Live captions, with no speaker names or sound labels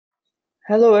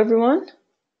Hello, everyone.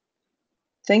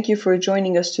 Thank you for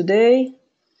joining us today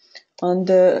on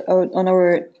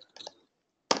our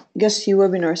GuestC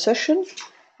webinar session.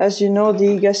 As you know,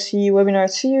 the GuestC webinar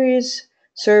series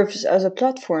serves as a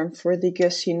platform for the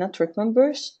GuestC network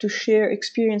members to share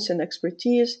experience and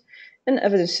expertise in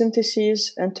evidence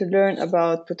synthesis and to learn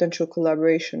about potential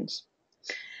collaborations.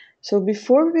 So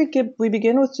before we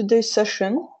begin with today's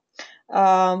session,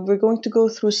 we're going to go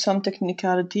through some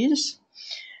technicalities.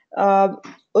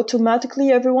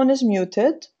 Automatically, everyone is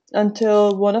muted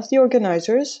until one of the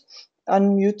organizers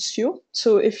unmutes you.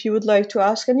 So if you would like to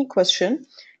ask any question,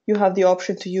 you have the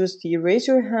option to use the raise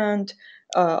your hand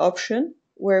option,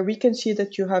 where we can see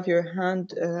that you have your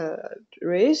hand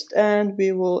raised, and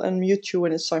we will unmute you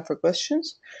when it's time for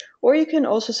questions. Or you can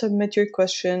also submit your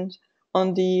questions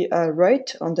on the right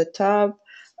on the tab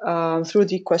through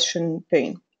the question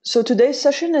pane. So today's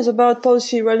session is about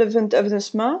policy-relevant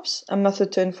evidence maps, a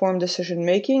method to inform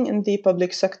decision-making in the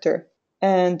public sector.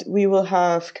 And we will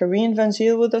have Carin van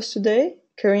Zyl with us today.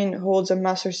 Carin holds a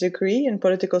master's degree in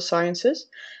political sciences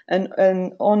and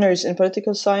an honors in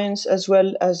political science, as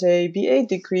well as a BA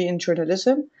degree in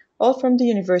journalism, all from the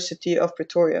University of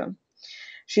Pretoria.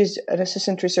 She's an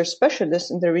assistant research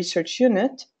specialist in the research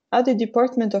unit at the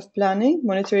Department of Planning,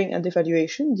 Monitoring and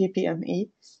Evaluation, DPME,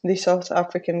 in the South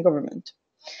African government.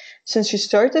 Since she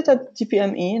started at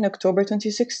DPME in October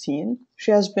 2016,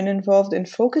 she has been involved in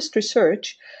focused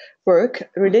research work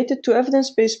related to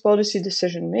evidence-based policy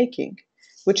decision-making,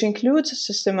 which includes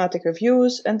systematic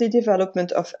reviews and the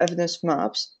development of evidence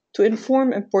maps to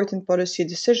inform important policy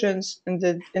decisions in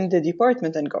the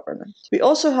department and government. We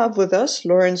also have with us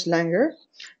Laurenz Langer.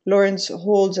 Laurenz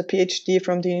holds a PhD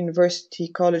from the University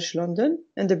College London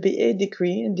and a BA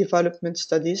degree in development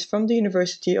studies from the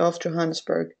University of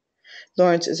Johannesburg.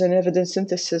 Laurenz is an evidence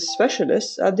synthesis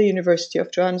specialist at the University of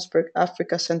Johannesburg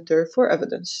Africa Center for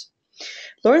Evidence.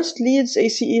 Laurenz leads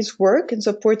ACE's work in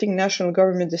supporting national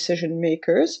government decision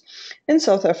makers in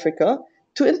South Africa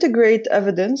to integrate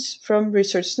evidence from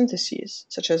research syntheses,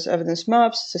 such as evidence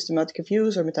maps, systematic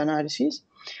reviews, or meta-analyses,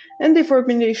 in the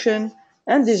formulation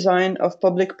and design of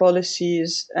public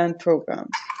policies and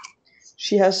programs.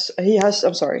 He has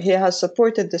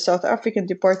supported the South African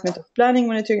Department of Planning,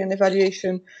 Monitoring and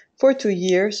Evaluation for 2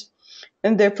 years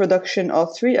in their production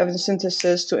of 3 evidence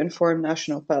syntheses to inform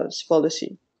national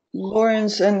policy.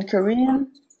 Laurenz and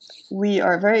Carin, we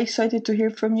are very excited to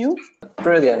hear from you.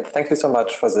 Brilliant. Thank you so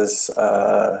much for this,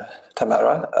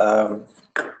 Tamara,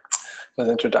 for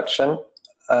the introduction.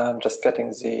 Just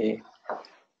getting the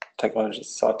technology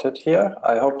sorted here.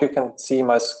 I hope you can see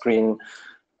my screen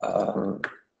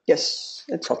Yes,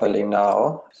 it's properly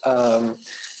now.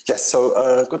 Yes,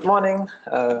 so good morning,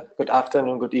 good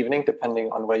afternoon, good evening,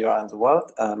 depending on where you are in the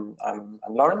world. I'm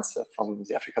Laurenz from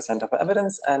the Africa Center for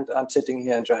Evidence, and I'm sitting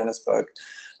here in Johannesburg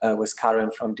with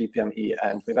Carin from DPME,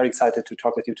 and we're very excited to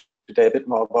talk with you today a bit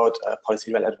more about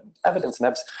policy-relevant evidence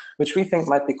maps, which we think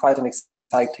might be quite an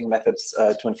exciting methods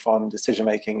to inform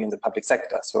decision-making in the public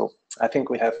sector. So I think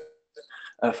we have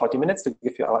 40 minutes to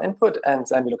give you our input, and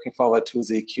I'm looking forward to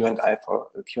the Q&A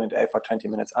for 20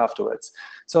 minutes afterwards.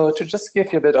 So to just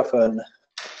give you a bit of an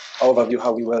overview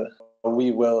how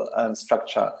we will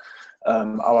structure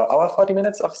our 40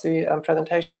 minutes of the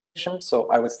presentation. So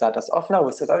I will start us off now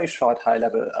with a very short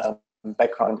high-level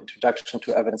background introduction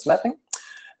to evidence mapping,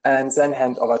 and then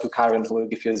hand over to Carin, who will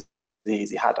give you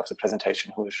the heart of the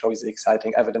presentation, who will show you the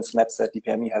exciting evidence maps that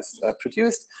DPME has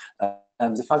produced,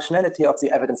 the functionality of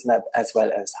the evidence map, as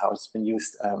well as how it's been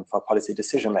used for policy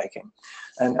decision making.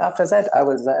 And after that, I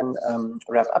will then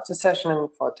wrap up the session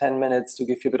for 10 minutes to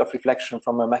give you a bit of reflection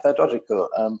from a methodological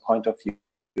point of view,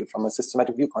 from a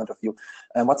systematic viewpoint of view,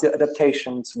 and what the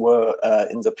adaptations were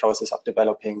in the process of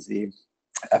developing the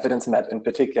evidence map, in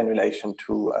particular in relation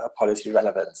to policy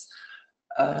relevance.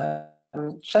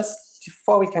 Just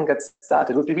before we can get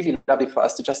started, it would be really lovely for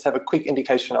us to just have a quick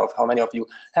indication of how many of you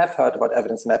have heard about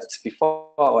evidence maps before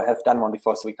or have done one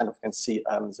before, so we kind of can see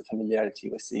the familiarity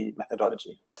with the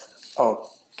methodology.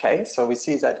 Okay, so we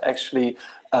see that actually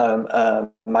a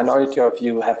minority of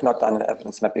you have not done an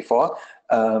evidence map before.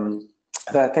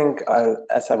 But I think,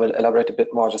 as I will elaborate a bit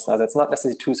more just now, that's not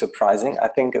necessarily too surprising. I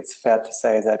think it's fair to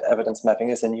say that evidence mapping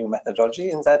is a new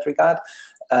methodology in that regard.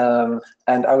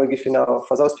 And I will give you now,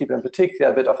 for those people in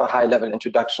particular, a bit of a high-level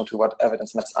introduction to what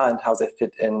evidence maps are and how they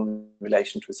fit in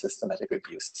relation to systematic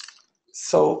reviews.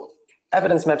 So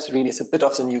evidence maps really is a bit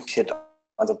of the new kid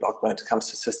on the block when it comes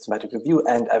to systematic review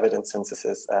and evidence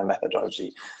synthesis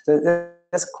methodology. There's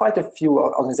there's quite a few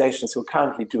organizations who are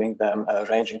currently doing them,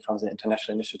 ranging from the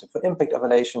International Initiative for Impact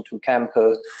Evaluation to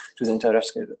CAMPL, to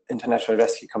the International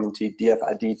Rescue Committee,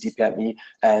 DFID, DPME,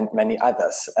 and many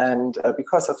others. And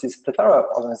because of this plethora of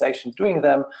organizations doing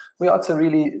them, we also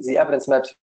really, the evidence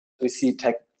maps we see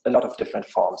take a lot of different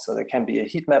forms. So there can be a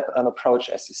heat map approach,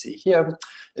 as you see here.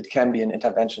 It can be an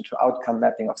intervention to outcome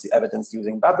mapping of the evidence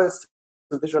using bubbles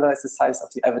to visualize the size of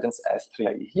the evidence as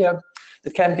 3IE here.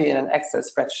 It can be in an Excel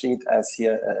spreadsheet, as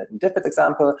here in DPIT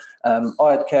example,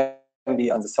 or it can be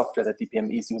on the software that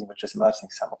DPME is using, which is merging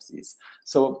some of these.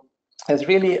 So there's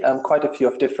really quite a few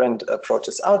of different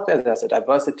approaches out there. There's a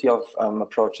diversity of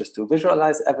approaches to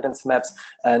visualize evidence maps,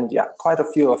 and yeah, quite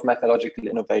a few of methodological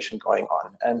innovation going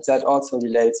on. And that also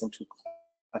relates into,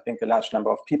 I think, a large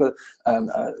number of people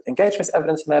engage with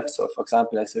evidence maps. So, for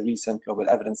example, there's a recent global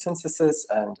evidence synthesis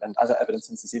and other evidence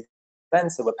synthesis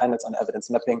events. There were panels on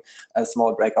evidence mapping, a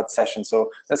small breakout session.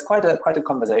 So there's quite a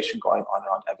conversation going on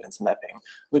around evidence mapping,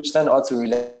 which then also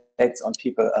relates on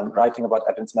people writing about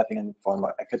evidence mapping in for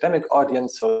more academic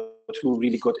audience. So two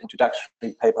really good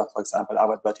introductory paper, for example,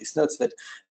 Albert Bertie Snilsvit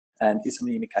and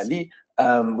Ismail Mikhaili,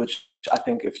 which I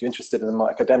think, if you're interested in a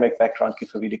more academic background, give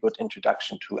a really good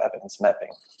introduction to evidence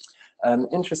mapping.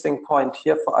 Interesting point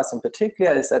here for us in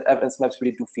particular is that evidence maps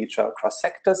really do feature across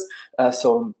sectors.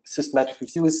 So systematic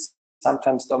reviews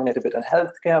sometimes dominate a bit in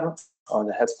healthcare, on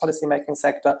the health policy making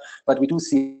sector, but we do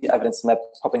see evidence map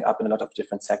popping up in a lot of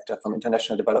different sectors, from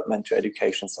international development to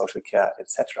education, social care,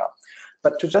 etc.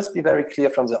 But to just be very clear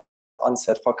from the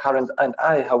onset, for Carin and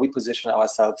I, how we position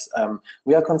ourselves,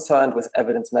 we are concerned with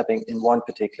evidence mapping in one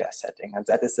particular setting, and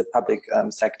that is the public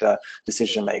sector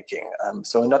decision making.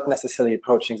 So not necessarily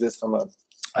approaching this from a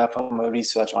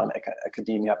research or an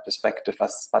academia perspective,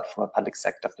 but from a public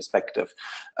sector perspective.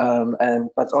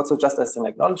 But also just as an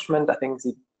acknowledgement, I think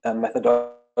the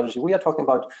methodology we are talking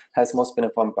about has most been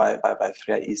informed by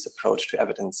 3IE's approach to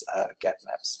evidence gap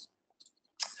maps.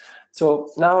 So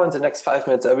now in the next 5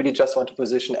 minutes, I really just want to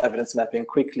position evidence mapping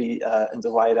quickly in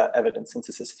the wider evidence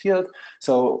synthesis field.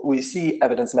 So we see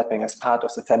evidence mapping as part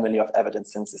of the family of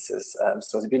evidence synthesis.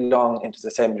 So they belong into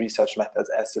the same research methods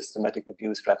as systematic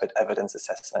reviews, rapid evidence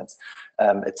assessments,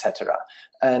 etc.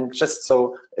 And just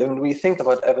so when we think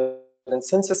about evidence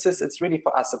synthesis, it's really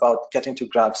for us about getting to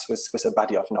grips with a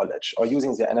body of knowledge, or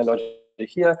using the analogy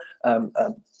here,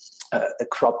 a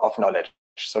crop of knowledge.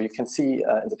 So you can see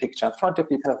in the picture in front of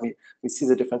you, we see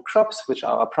the different crops, which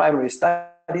are our primary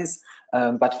studies.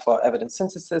 But for evidence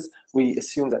synthesis, we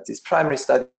assume that these primary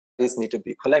studies need to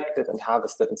be collected and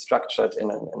harvested and structured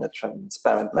in a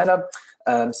transparent manner,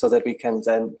 so that we can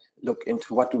then look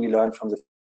into what do we learn from the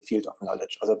field of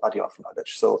knowledge or the body of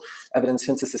knowledge. So evidence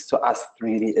synthesis to us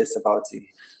really is about the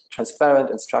transparent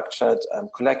and structured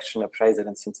collection, appraisal,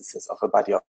 and synthesis of a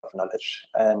body of knowledge.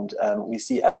 And we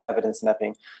see evidence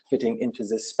mapping fitting into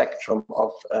this spectrum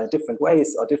of different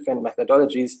ways or different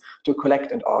methodologies to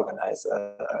collect and organize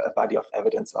a body of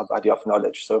evidence or body of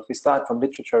knowledge. So if we start from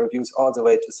literature reviews all the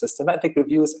way to systematic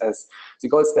reviews as the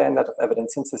gold standard of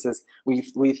evidence synthesis,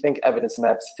 we think evidence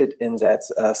maps fit in that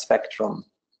spectrum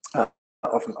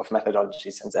of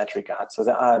methodologies in that regard. So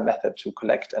there are a method to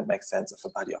collect and make sense of a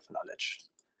body of knowledge.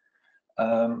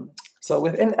 So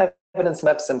within evidence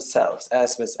maps themselves,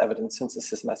 as with evidence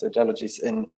synthesis methodologies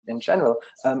in general,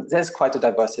 there's quite a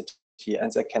diversity,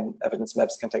 and evidence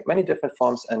maps can take many different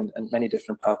forms and many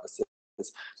different purposes. I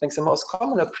think the most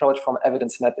common approach from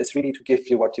evidence map is really to give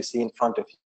you what you see in front of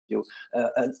you,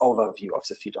 an overview of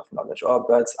the field of knowledge, or a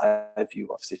bird's eye view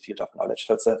of the field of knowledge.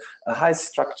 So it's a high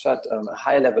structured,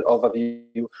 high level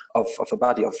overview of a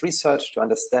body of research, to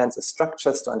understand the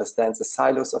structures, to understand the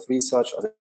silos of research,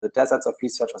 or the deserts of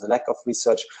research, or the lack of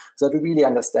research, so that we really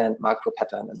understand macro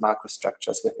pattern and macro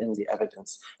structures within the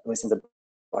evidence, within the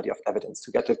body of evidence,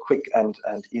 to get a quick and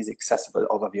easy accessible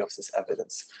overview of this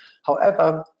evidence.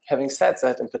 However, having said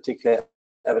that, in particular,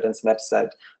 evidence maps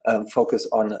that focus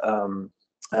on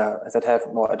that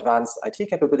have more advanced IT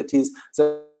capabilities,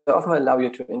 so they often allow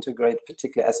you to integrate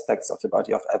particular aspects of the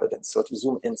body of evidence. So to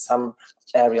zoom in some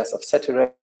areas of saturation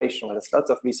where there's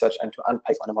lots of research, and to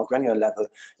unpack on a more granular level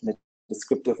in a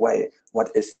descriptive way what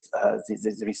is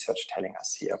the research telling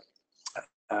us here.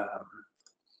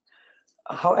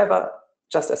 However,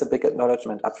 just as a big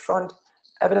acknowledgement up front,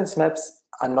 evidence maps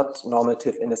are not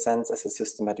normative in a sense as a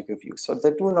systematic review. So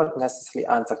they do not necessarily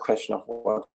answer the question of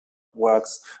what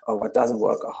works or what doesn't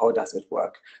work or how does it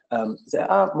work. They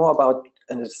are more about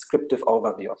a descriptive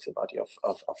overview of the body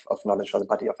of knowledge or the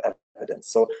body of evidence.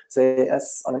 So say,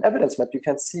 as on an evidence map, you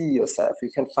can see yourself,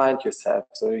 you can find yourself.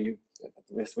 So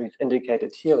we've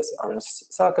indicated here with the orange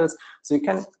circles. So you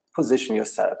can position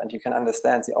yourself and you can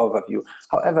understand the overview.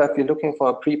 However, if you're looking for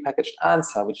a prepackaged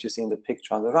answer, which you see in the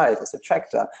picture on the right as a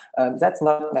tractor, that's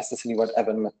not necessarily what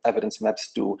evidence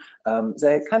maps do.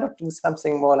 They kind of do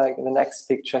something more like in the next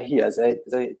picture here.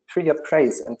 They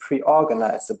pre-appraise and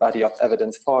pre-organize the body of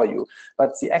evidence for you.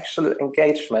 But the actual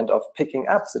engagement of picking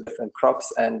up the different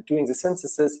crops and doing the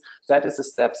synthesis, that is the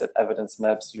steps that evidence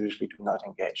maps usually do not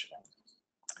engage in.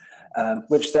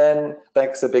 Which then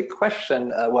begs a big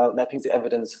question, well, mapping the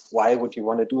evidence, why would you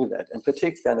want to do that? In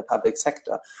particular in the public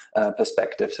sector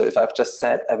perspective. So if I've just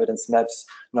said evidence maps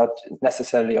not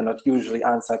necessarily or not usually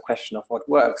answer a question of what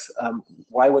works,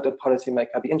 why would a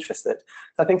policymaker be interested?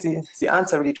 I think the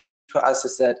answer really to us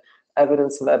is that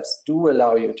evidence maps do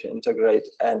allow you to integrate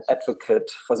and advocate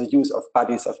for the use of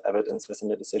bodies of evidence within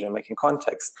the decision-making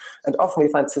context. And often we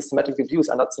find systematic reviews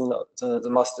are not the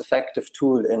most effective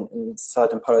tool in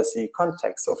certain policy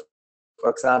contexts. So, for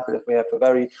example, if we have a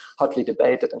very hotly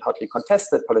debated and hotly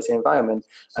contested policy environment,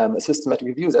 a systematic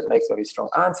review that makes very strong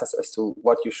answers as to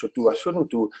what you should do or shouldn't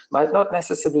do might not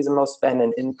necessarily be the most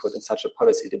benign input in such a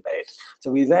policy debate.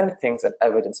 So we then think that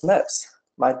evidence maps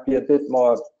might be a bit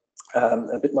more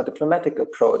diplomatic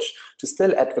approach to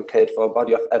still advocate for a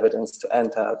body of evidence to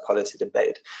enter a policy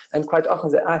debate. And quite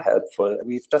often they are helpful.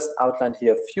 We've just outlined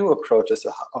here a few approaches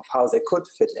of how they could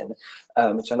fit in,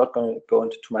 which I'm not going to go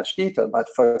into too much detail. But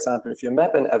for example, if you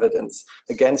map an evidence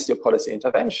against your policy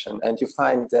intervention and you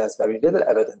find there's very little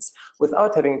evidence,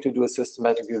 without having to do a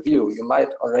systematic review, you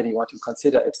might already want to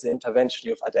consider if the intervention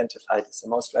you've identified is the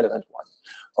most relevant one.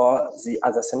 Or the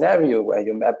other scenario where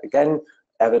you map again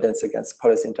evidence against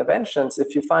policy interventions,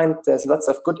 if you find there's lots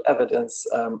of good evidence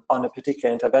on a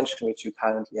particular intervention which you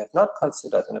currently have not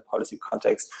considered in a policy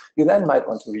context, you then might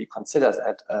want to reconsider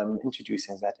that,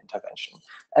 introducing that intervention.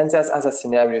 And there's other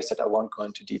scenarios that I won't go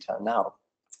into detail now.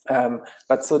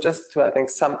 But so just to, I think,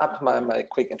 sum up my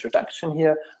quick introduction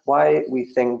here, why we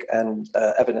think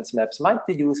evidence maps might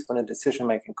be useful in a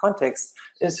decision-making context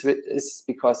is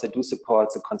because they do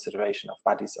support the consideration of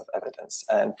bodies of evidence.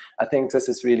 And I think this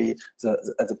is really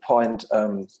the point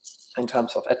in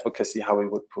terms of advocacy, how we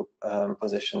would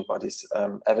position bodies,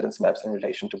 evidence maps in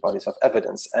relation to bodies of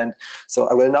evidence. And so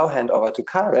I will now hand over to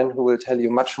Carin, who will tell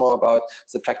you much more about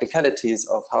the practicalities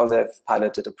of how they've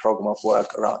piloted a program of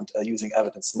work around using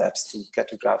evidence maps to get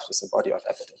to grasp with a body of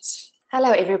evidence.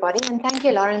 Hello, everybody, and thank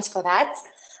you, Laurenz, for that.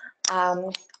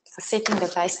 For setting the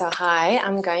pace so high.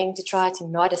 I'm going to try to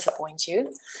not disappoint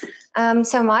you.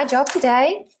 So my job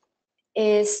today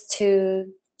is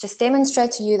to just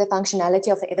demonstrate to you the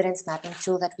functionality of the evidence mapping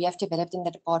tool that we have developed in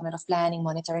the Department of Planning,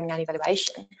 Monitoring and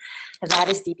Evaluation, and that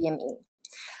is DPME.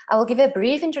 I will give a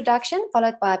brief introduction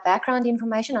followed by background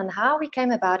information on how we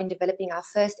came about in developing our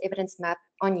first evidence map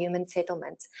on human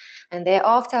settlement. And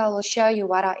thereafter, I will show you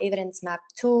what our evidence map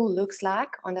tool looks like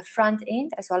on the front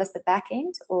end as well as the back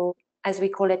end, or as we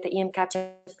call it, the EM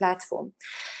Capture platform.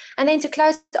 And then to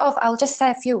close off, I'll just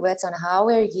say a few words on how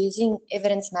we're using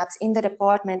evidence maps in the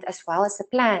department as well as the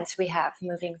plans we have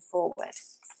moving forward.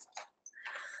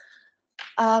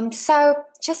 So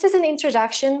just as an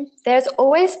introduction, there's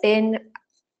always been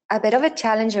a bit of a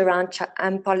challenge around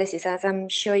policies, as I'm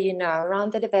sure you know,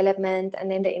 around the development and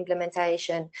then the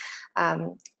implementation,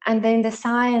 and then the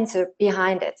science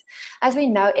behind it. As we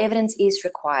know, evidence is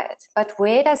required, but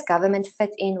where does government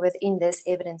fit in within this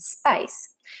evidence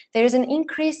space? There is an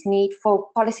increased need for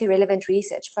policy relevant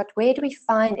research, but where do we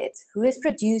find it? Who is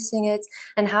producing it,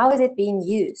 and how is it being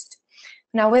used?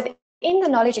 Now, within the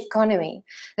knowledge economy,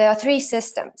 there are three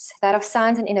systems: that of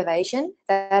science and innovation,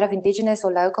 that of indigenous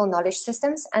or local knowledge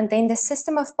systems, and then the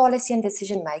system of policy and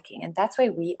decision making, and that's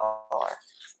where we are.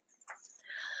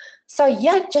 So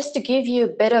yeah, just to give you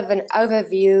a bit of an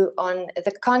overview on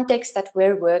the context that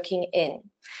we're working in.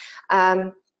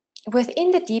 Within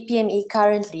the DPME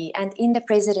currently and in the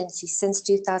presidency since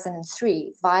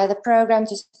 2003 via the Program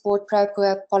to Support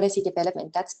Pro-Poor Policy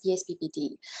Development, that's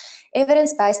PSPPD,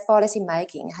 evidence-based policy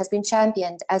making has been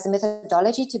championed as a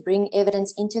methodology to bring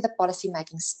evidence into the policy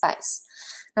making space.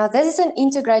 Now, this is an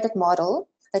integrated model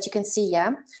that you can see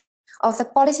here of the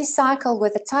policy cycle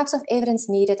with the types of evidence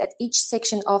needed at each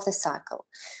section of the cycle.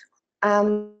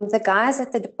 The guys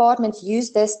at the department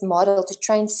use this model to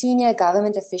train senior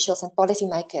government officials and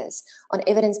policymakers on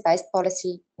evidence-based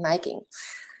policy making.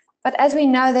 But as we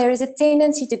know, there is a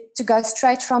tendency to go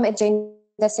straight from agenda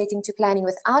setting to planning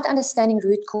without understanding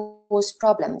root cause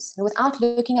problems and without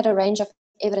looking at a range of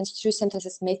evidence through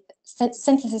synthesis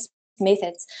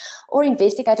methods or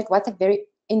investigating what the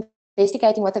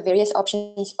various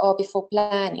options are before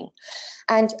planning.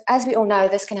 And as we all know,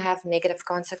 this can have negative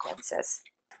consequences.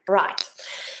 Right.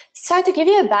 So to give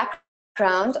you a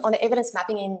background on the evidence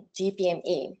mapping in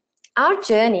DPME, Our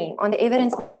journey on the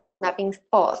evidence mapping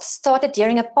path started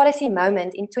during a policy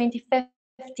moment in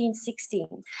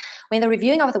 2015-16, when the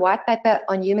reviewing of the white paper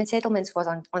on human settlements was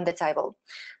on the table.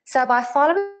 So by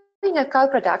following a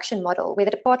co-production model where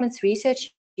the department's research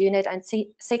unit and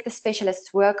sector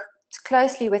specialists work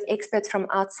closely with experts from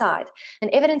outside, an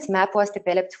evidence map was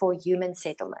developed for human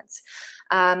settlements.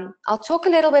 I'll talk a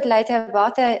little bit later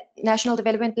about the National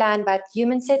Development Plan, but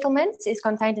human settlements is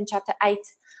contained in Chapter 8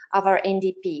 of our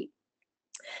NDP.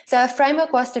 So a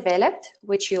framework was developed,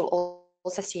 which you'll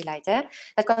also see later,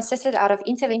 that consisted out of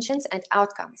interventions and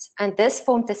outcomes, and this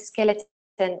formed the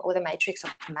skeleton or the matrix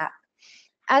of the map.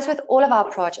 As with all of our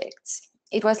projects,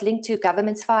 it was linked to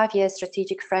government's 5-year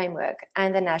strategic framework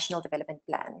and the National Development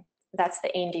Plan. That's the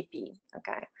NDP.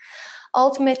 Okay.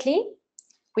 Ultimately,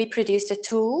 we produced a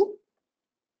tool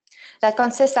that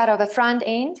consists out of a front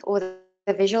end or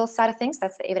the visual side of things,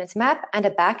 that's the evidence map, and a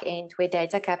back end where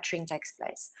data capturing takes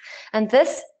place. And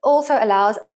this also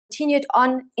allows continued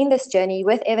on in this journey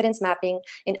with evidence mapping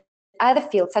in other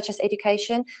fields such as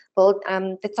education,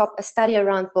 a study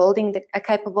around building a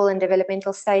capable and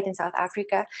developmental state in South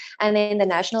Africa, and then the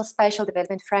National Spatial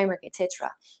Development Framework,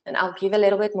 etc. And I'll give a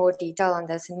little bit more detail on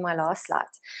this in my last slide.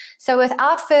 So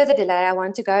without further delay, I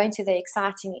want to go into the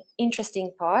exciting,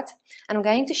 interesting part, and I'm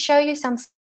going to show you some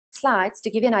slides to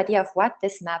give you an idea of what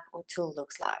this map or tool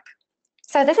looks like.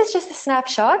 So this is just a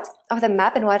snapshot of the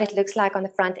map and what it looks like on the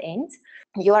front end.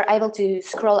 You are able to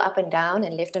scroll up and down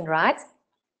and left and right.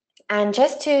 And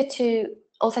just to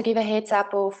also give a heads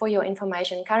up or for your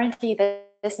information, currently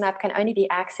this map can only be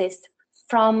accessed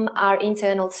from our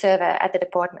internal server at the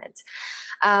department,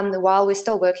 while we're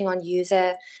still working on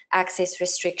user access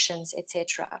restrictions,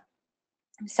 etc.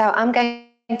 So I'm going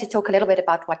to talk a little bit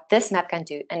about what this map can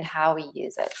do and how we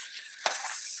use it.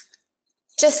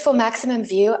 Just for maximum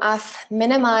view, I've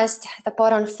minimized the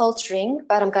part on filtering,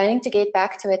 but I'm going to get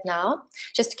back to it now,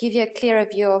 just to give you a clearer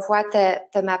view of what the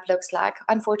map looks like.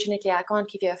 Unfortunately, I can't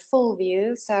give you a full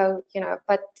view, so,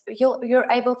 but you're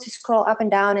able to scroll up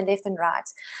and down and left and right.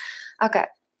 Okay,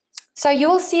 so you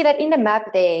will see that in the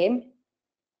map there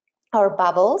are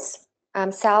bubbles,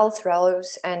 cells,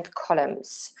 rows, and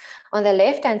columns. On the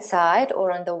left-hand side,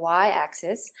 or on the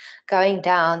y-axis, going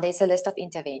down, there's a list of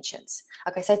interventions.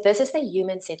 Okay, so this is the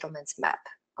human settlements map,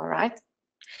 all right?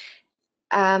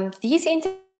 These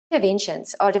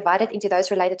interventions are divided into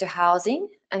those related to housing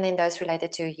and then those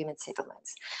related to human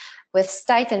settlements, with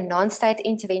state and non-state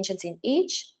interventions in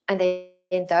each, and then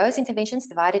those interventions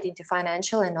divided into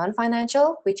financial and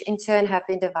non-financial, which in turn have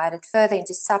been divided further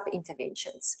into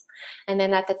sub-interventions. And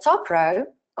then at the top row,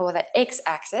 or the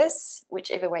x-axis,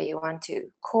 whichever way you want to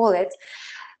call it,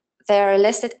 there are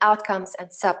listed outcomes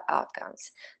and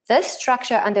sub-outcomes. This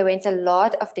structure underwent a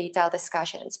lot of detailed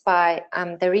discussions by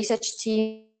the research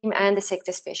team and the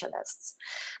sector specialists.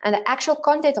 And the actual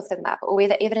content of the map, or where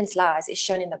the evidence lies, is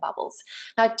shown in the bubbles.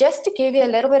 Now, just to give you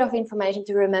a little bit of information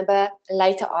to remember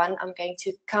later on, I'm going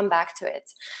to come back to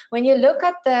it. When you look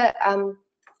at the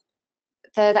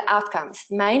outcomes,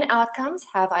 main outcomes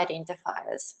have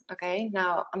identifiers. Okay,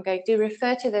 now I'm going to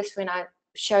refer to this when I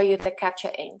show you the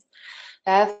capture end.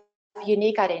 They have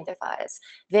unique identifiers.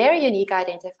 Their unique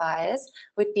identifiers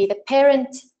would be the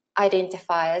parent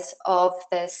identifiers of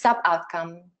the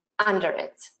sub-outcome under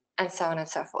it, and so on and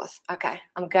so forth. Okay,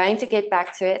 I'm going to get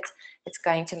back to it. It's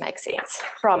going to make sense,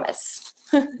 promise.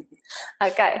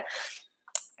 Okay,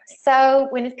 so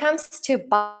when it comes to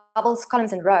bubbles,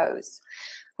 columns, and rows,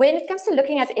 when it comes to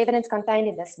looking at evidence contained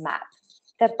in this map,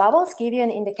 the bubbles give you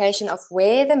an indication of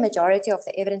where the majority of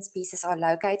the evidence pieces are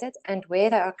located and where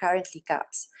there are currently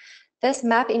gaps. This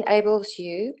map enables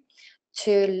you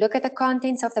to look at the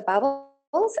contents of the bubbles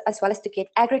as well as to get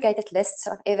aggregated lists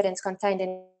of evidence contained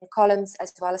in columns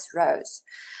as well as rows.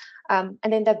 And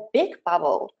then the big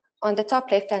bubble on the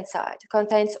top left-hand side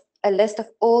contains a list of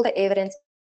all the evidence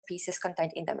pieces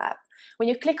contained in the map. When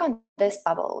you click on this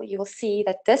bubble, you will see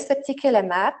that this particular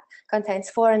map contains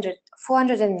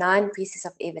 409 pieces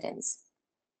of evidence.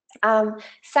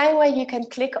 Same way you can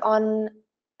click on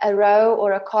a row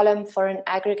or a column for an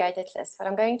aggregated list, but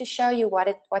I'm going to show you what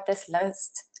this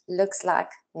list looks like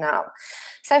now.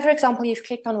 So for example, you've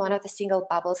clicked on one of the single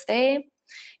bubbles there.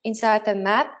 Inside the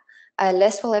map, a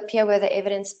list will appear with the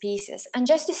evidence pieces. And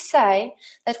just to say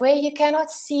that where you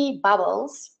cannot see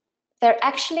bubbles, there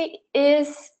actually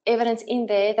is evidence in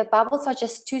there. The bubbles are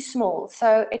just too small.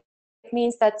 So it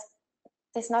means that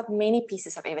there's not many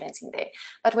pieces of evidence in there.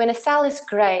 But when a cell is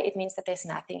gray, it means that there's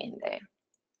nothing in there.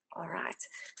 All right.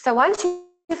 So once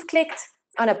you've clicked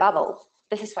on a bubble,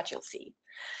 this is what you'll see.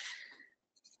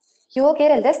 You will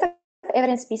get a list of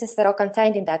evidence pieces that are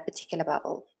contained in that particular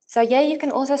bubble. So yeah, you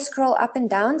can also scroll up and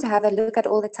down to have a look at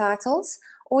all the titles,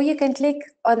 or you can click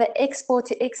on the export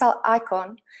to Excel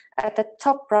icon at the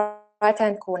top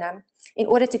right-hand corner in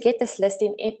order to get this list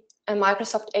in a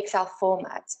Microsoft Excel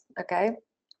format, okay?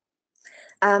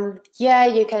 Yeah,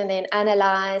 you can then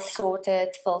analyze, sort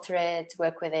it, filter it,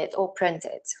 work with it, or print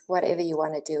it, whatever you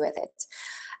want to do with it.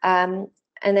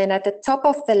 And then at the top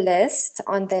of the list,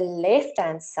 on the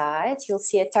left-hand side, you'll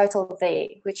see a total there,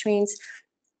 which means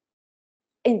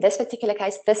in this particular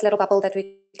case, this little bubble that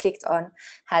we clicked on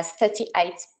has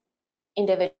 38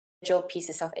 individual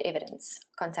pieces of evidence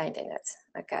contained in it,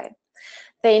 okay?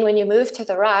 Then when you move to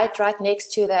the right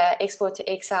next to the export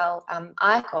to Excel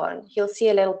icon, you'll see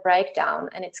a little breakdown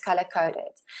and it's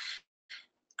color-coded.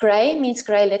 Gray means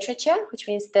gray literature, which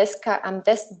means this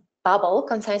bubble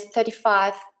contains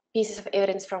 35 pieces of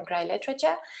evidence from gray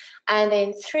literature, and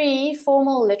then 3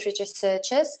 formal literature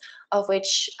searches, of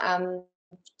which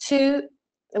 2,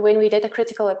 when we did a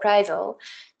critical appraisal,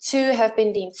 2 have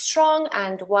been deemed strong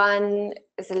and 1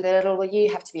 is a little, well, you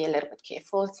have to be a little bit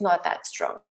careful, it's not that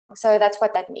strong. So that's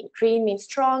what that means. Green means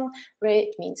strong, red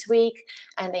means weak,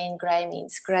 and then gray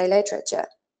means gray literature.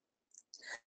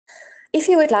 If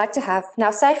you would like to have,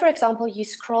 now say for example, you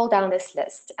scroll down this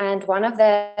list and one of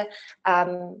the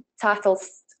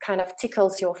titles kind of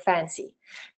tickles your fancy,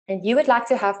 and you would like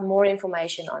to have more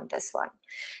information on this one,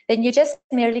 then you just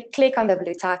merely click on the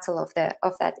blue title of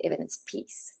that evidence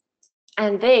piece.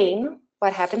 And then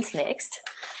what happens next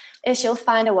is you'll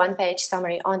find a one-page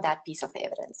summary on that piece of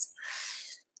evidence.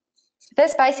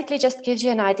 This basically just gives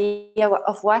you an idea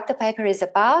of what the paper is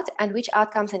about and which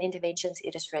outcomes and interventions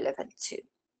it is relevant to.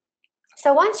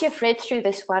 So once you've read through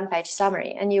this one-page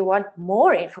summary and you want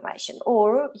more information,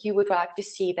 or you would like to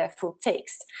see the full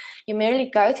text, you merely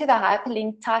go to the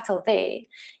hyperlink title there,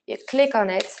 you click on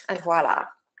it, and voila,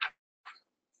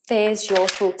 there's your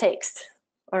full text,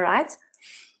 all right?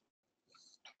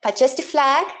 But just to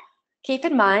flag, keep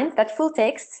in mind that full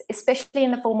texts, especially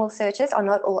in the formal searches, are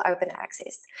not all open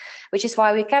access, which is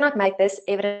why we cannot make this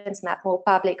evidence map more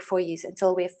public for use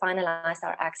until we've finalized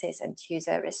our access and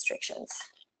user restrictions.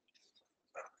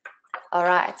 All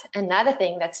right, another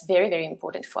thing that's very, very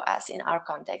important for us in our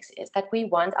context is that we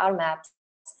want our maps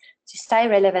to stay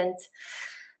relevant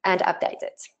and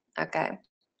updated, okay?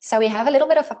 So we have a little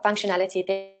bit of a functionality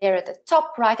there at the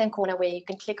top right-hand corner where you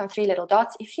can click on 3 little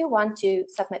dots if you want to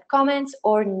submit comments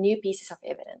or new pieces of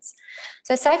evidence.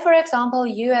 So say, for example,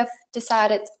 you have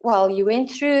decided, well, you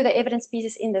went through the evidence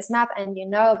pieces in this map and you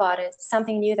know about it,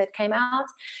 something new that came out,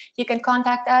 you can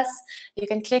contact us, you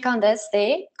can click on this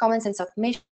there, comments and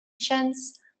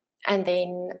submissions, and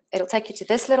then it'll take you to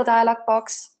this little dialog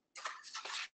box.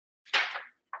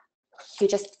 You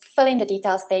just fill in the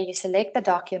details there, you select the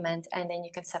document, and then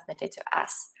you can submit it to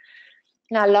us.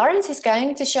 Now, Laurenz is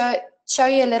going to show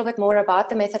you a little bit more about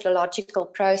the methodological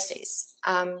process.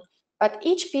 But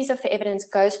each piece of evidence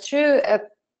goes through a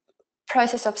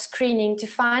process of screening to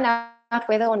find out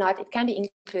whether or not it can be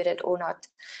included or not,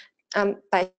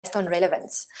 based on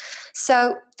relevance.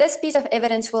 So this piece of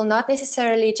evidence will not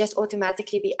necessarily just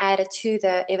automatically be added to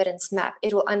the evidence map.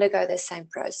 It will undergo the same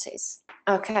process.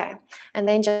 Okay, and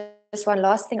then just one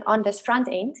last thing on this front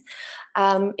end.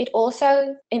 It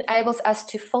also enables us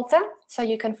to filter. So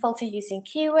you can filter using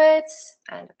keywords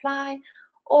and apply,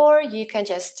 or you can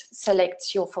just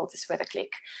select your filters with a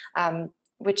click,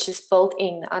 which is built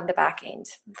in on the back end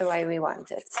the way we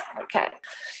want it. Okay.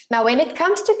 Now, when it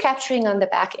comes to capturing on the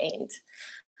back end,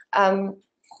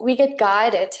 we get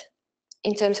guided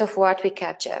in terms of what we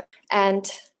capture.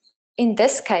 And in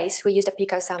this case, we used a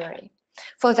PICO summary.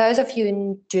 For those of you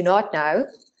who do not know,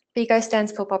 PICO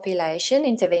stands for Population,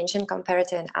 Intervention,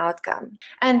 Comparator, and Outcome.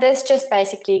 And this just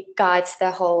basically guides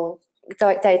the whole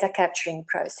data capturing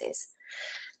process.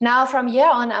 Now, from here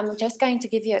on, I'm just going to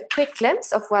give you a quick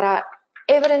glimpse of what our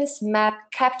evidence map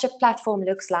capture platform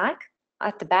looks like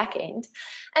at the back end.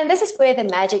 And this is where the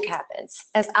magic happens,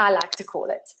 as I like to call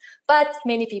it. But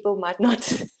many people might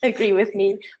not agree with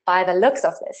me by the looks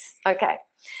of this. Okay,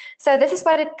 so this is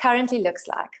what it currently looks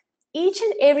like. Each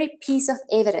and every piece of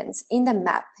evidence in the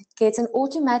map gets an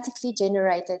automatically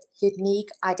generated unique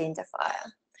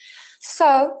identifier.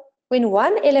 So when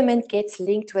one element gets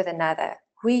linked with another,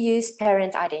 we use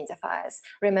parent identifiers.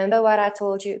 Remember what I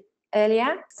told you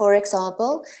earlier? For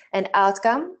example, an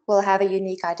outcome will have a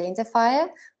unique identifier,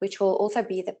 which will also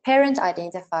be the parent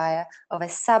identifier of a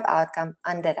sub-outcome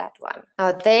under that one.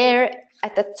 Now there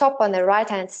at the top on the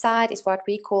right-hand side is what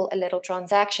we call a little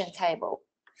transaction table.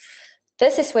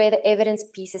 This is where the evidence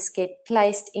pieces get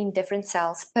placed in different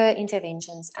cells per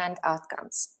interventions and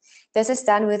outcomes. This is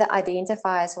done with the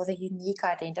identifiers or the unique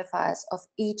identifiers of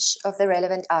each of the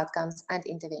relevant outcomes and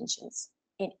interventions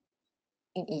in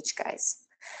each case.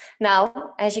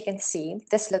 Now, as you can see,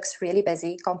 this looks really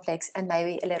busy, complex, and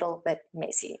maybe a little bit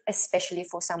messy, especially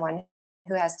for someone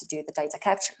who has to do the data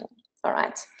capturing. All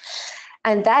right.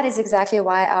 And that is exactly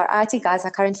why our IT guys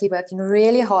are currently working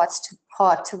really hard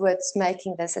towards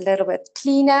making this a little bit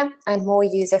cleaner and more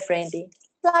user-friendly,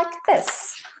 like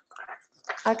this.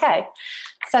 Okay,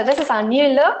 so this is our new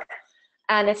look,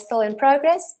 and it's still in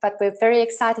progress, but we're very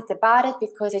excited about it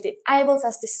because it enables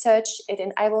us to search, it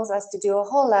enables us to do a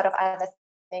whole lot of other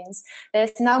things.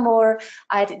 There's no more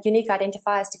unique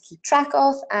identifiers to keep track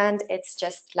of, and it's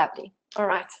just lovely. All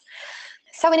right.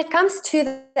 So when it comes to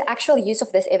the actual use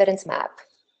of this evidence map,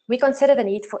 we consider the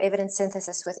need for evidence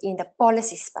synthesis within the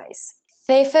policy space.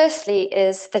 There, firstly,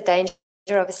 is the danger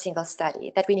of a single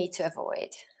study that we need to avoid.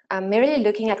 Merely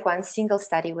looking at one single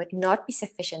study would not be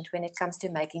sufficient when it comes to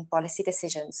making policy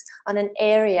decisions on an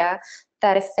area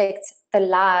that affects the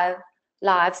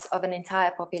lives of an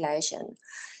entire population.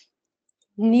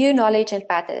 New knowledge and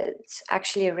patterns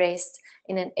actually rest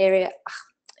in an area,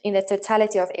 in the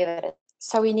totality of evidence.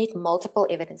 So we need multiple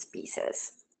evidence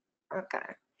pieces.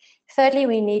 Okay. Thirdly,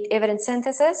 we need evidence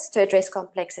synthesis to address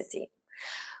complexity.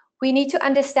 We need to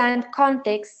understand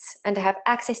contexts and have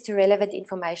access to relevant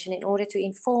information in order to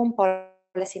inform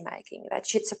policy making that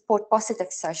should support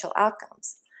positive social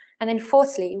outcomes. And then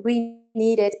fourthly, we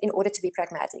need it in order to be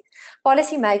pragmatic.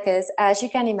 Policymakers, as you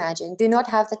can imagine, do not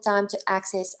have the time to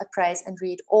access, appraise, and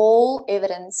read all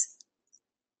evidence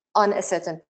on a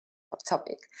certain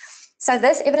topic. So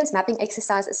this evidence mapping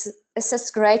exercise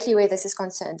assists greatly where this is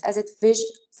concerned, as it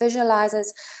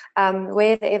visualizes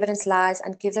where the evidence lies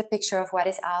and gives a picture of what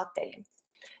is out there.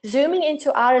 Zooming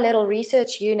into our little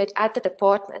research unit at the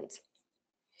department,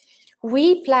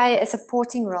 we play a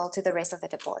supporting role to the rest of the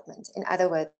department. In other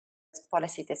words,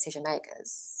 policy decision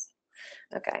makers.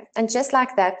 Okay, and just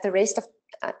like that, the rest of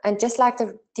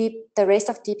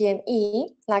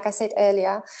DPME, like I said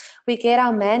earlier, we get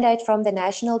our mandate from the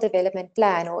National Development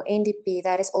Plan, or NDP,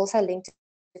 that is also linked to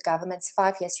the government's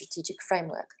 5-year strategic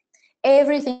framework.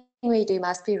 Everything we do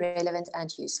must be relevant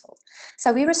and useful.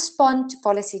 So we respond to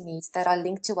policy needs that are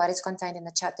linked to what is contained in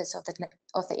the chapters of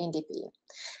the NDP.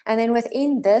 And then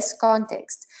within this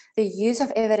context, the use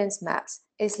of evidence maps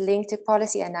is linked to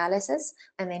policy analysis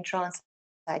and then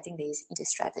translating these into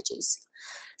strategies.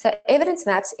 So evidence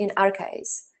maps, in our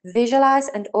case, visualize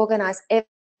and organize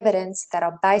evidence that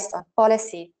are based on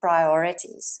policy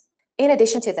priorities. In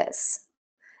addition to this,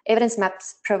 evidence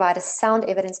maps provide a sound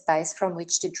evidence base from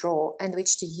which to draw and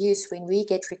which to use when we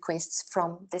get requests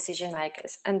from decision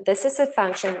makers. And this is a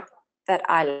function that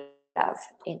I love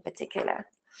in particular.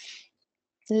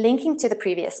 Linking to the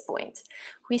previous point,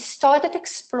 we started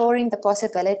exploring the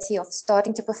possibility of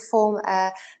starting to perform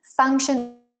a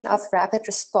function of rapid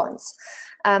response,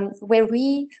 where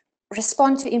we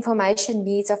respond to information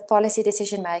needs of policy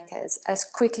decision makers as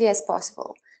quickly as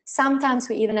possible. Sometimes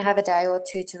we even have a day or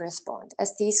two to respond,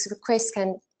 as these requests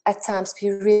can at times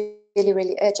be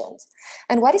really urgent.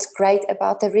 And what is great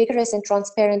about the rigorous and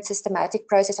transparent systematic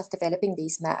process of developing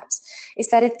these maps is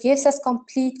that it gives us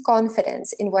complete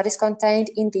confidence in what is contained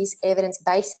in these evidence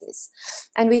bases.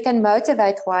 And we can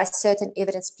motivate why certain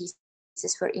evidence pieces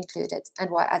were included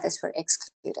and why others were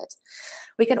excluded.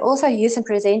 We can also use and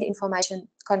present information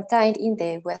contained in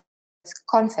there with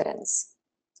confidence,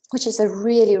 which is a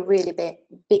really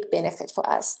big benefit for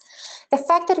us. The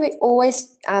fact that we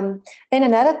always, then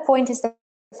another point is the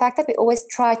fact that we always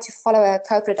try to follow a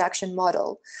co-production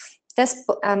model. This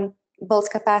builds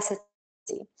capacity.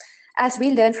 As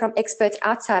we learn from experts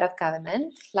outside of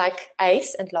government, like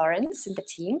Ace and Laurenz in the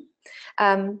team,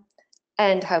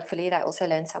 and hopefully they also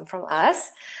learn some from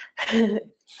us.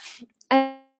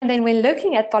 And then when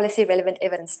looking at policy relevant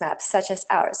evidence maps such as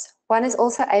ours, one is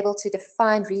also able to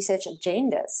define research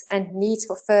agendas and needs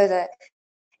for further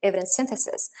evidence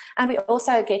synthesis. And we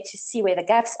also get to see where the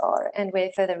gaps are and where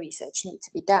further research needs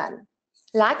to be done.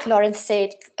 Like Laurenz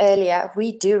said earlier,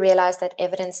 we do realize that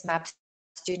evidence maps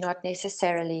do not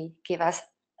necessarily give us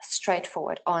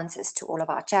straightforward answers to all of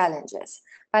our challenges,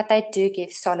 but they do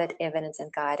give solid evidence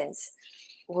and guidance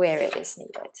where it is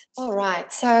needed. All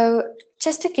right, so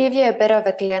just to give you a bit of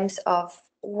a glimpse of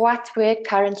what we're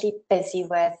currently busy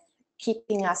with,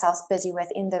 keeping ourselves busy with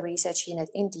in the research unit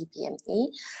in DPME,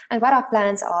 and what our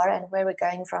plans are and where we're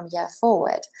going from here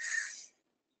forward.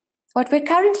 What we're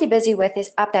currently busy with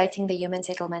is updating the human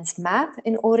settlements map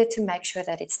in order to make sure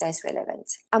that it stays relevant.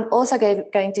 I'm also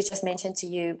going to just mention to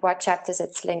you what chapters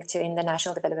it's linked to in the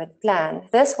National Development Plan.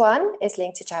 This one is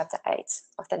linked to Chapter 8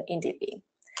 of the NDP.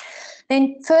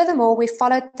 Then furthermore, we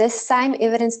followed this same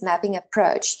evidence mapping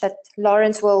approach that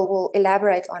Laurenz will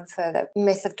elaborate on further,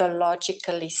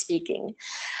 methodologically speaking,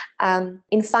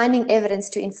 in finding evidence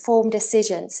to inform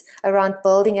decisions around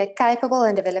building a capable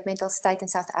and developmental state in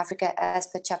South Africa as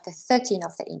per Chapter 13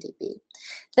 of the NDP.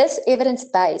 This evidence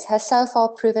base has so far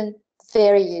proven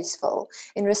very useful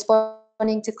in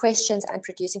responding to questions and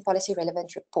producing policy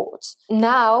relevant reports.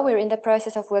 Now we're in the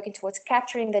process of working towards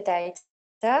capturing the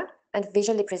data and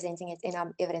visually presenting it in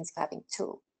our evidence mapping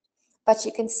tool. But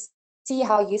you can see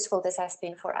how useful this has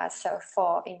been for us so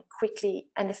far in quickly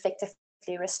and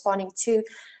effectively responding to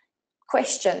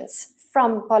questions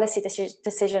from policy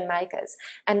decision makers.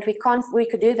 And we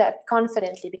could do that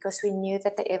confidently because we knew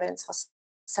that the evidence was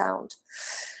sound.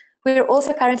 We're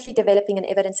also currently developing an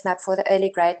evidence map for the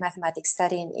early grade mathematics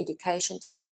study in education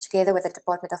together with the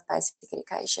Department of Basic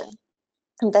Education.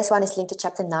 And this one is linked to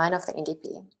Chapter 9 of the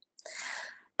NDP.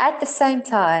 At the same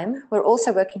time, we're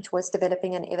also working towards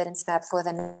developing an evidence map for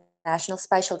the National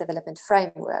Spatial Development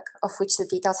Framework, of which the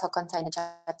details are contained in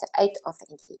Chapter 8 of the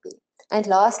NDP. And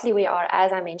lastly, we are,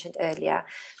 as I mentioned earlier,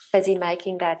 busy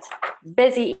making that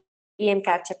busy EM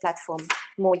capture platform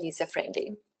more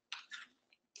user-friendly.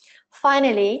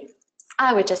 Finally,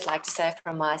 I would just like to say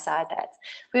from my side that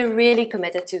we're really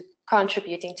committed to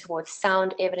contributing towards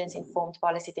sound evidence-informed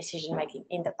policy decision-making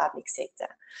in the public sector.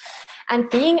 And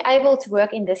being able to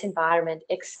work in this environment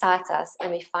excites us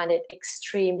and we find it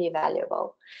extremely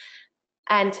valuable.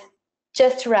 And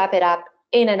just to wrap it up,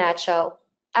 in a nutshell,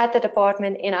 at the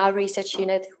department, in our research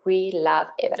unit, we love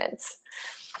evidence.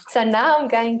 So now I'm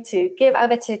going to give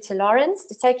over to Laurenz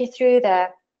to take you through the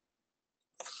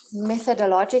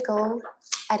methodological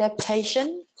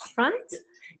adaptation front.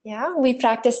 Yeah, we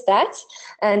practiced that.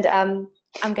 And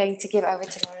I'm going to give over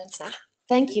to Laurenz now.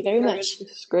 Thank you very much. This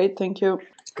is great, thank you.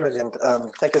 Brilliant.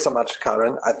 Thank you so much,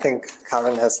 Carin. I think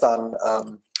Carin has done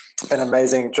an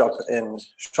amazing job in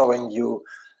showing you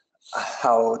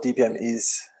how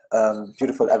DPME's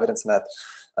beautiful evidence map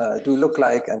do look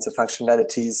like and the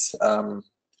functionalities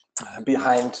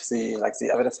behind the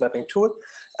evidence mapping tool.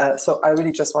 So I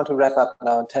really just want to wrap up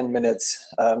now in 10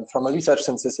 minutes from a research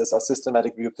synthesis or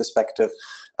systematic view perspective,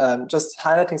 just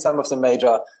highlighting some of the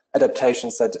major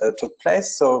adaptations that took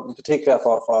place. So in particular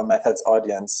for our methods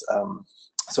audience.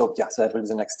 So that will be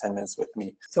the next 10 minutes with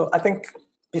me. So I think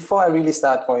before I really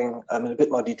start going in a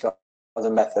bit more detail on the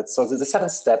methods, so the 7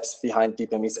 steps behind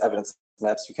DPME's evidence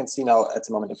maps you can see now at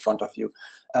the moment in front of you.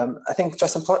 I think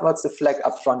just important what's the flag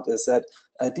up front is that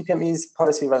DPME's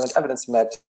policy relevant evidence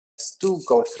maps do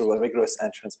go through a rigorous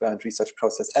and transparent research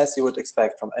process, as you would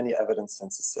expect from any evidence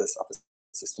synthesis of a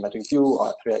systematic view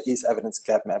or 3IE's evidence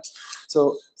gap maps.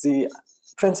 So the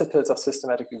principles of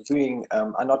systematic reviewing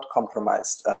are not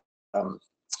compromised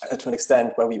to an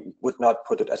extent where we would not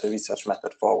put it as a research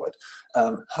method forward.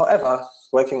 However,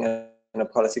 working in a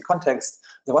policy context,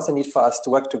 there was a need for us to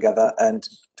work together and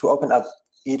to open up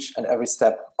each and every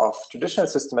step of traditional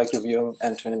systematic reviewing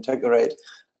and to integrate,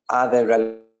 are they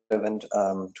relevant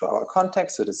to our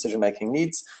context, to decision-making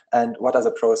needs, and what are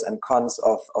the pros and cons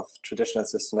of traditional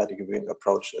systematic reviewing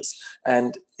approaches.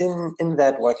 And in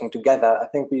that working together, I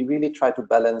think we really try to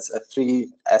balance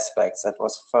 3 aspects. That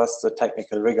was first the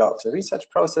technical rigor of the research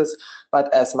process,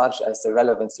 but as much as the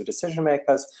relevance to decision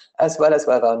makers, as well as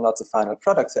whether or not the final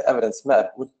product, the evidence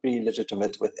map, would be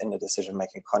legitimate within the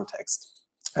decision-making context.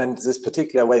 And this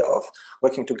particular way of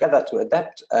working together to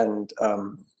adapt and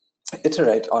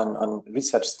iterate on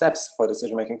research steps for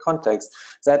decision-making context,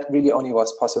 that really only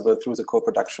was possible through the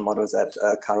co-production model that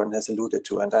Carin has alluded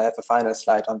to. And I have a final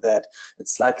slide on that.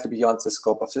 It's slightly beyond the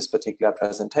scope of this particular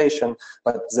presentation,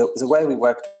 but the way we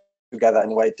worked together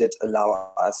in a way did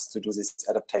allow us to do these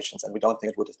adaptations, and we don't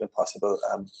think it would have been possible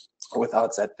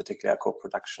without that particular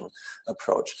co-production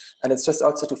approach. And it's just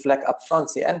also to flag up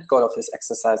front, the end goal of this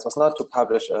exercise was not to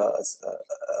publish a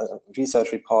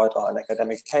research report or an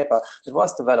academic paper. It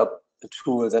was to develop a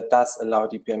tool that does allow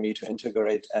DPME to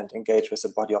integrate and engage with a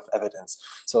body of evidence.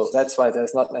 So that's why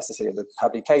there's not necessarily a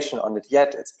publication on it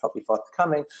yet. It's probably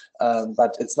forthcoming,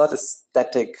 but it's not a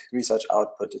static research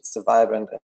output. It's a vibrant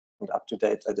and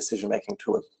up-to-date decision-making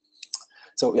tool.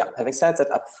 So yeah, having said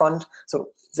that up front, so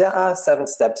there are 7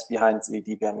 steps behind the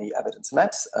DPME evidence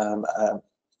maps. Some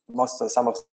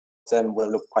of them will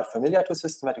look quite familiar to a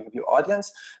systematic review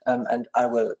audience, and I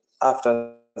will,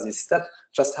 after this step,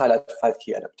 just highlight 5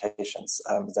 key adaptations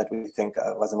that we think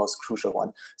was the most crucial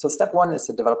one. So step 1 is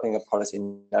developing a policy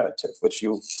narrative, which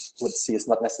you would see is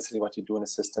not necessarily what you do in a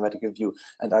systematic review,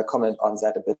 and I'll comment on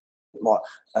that a bit more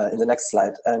in the next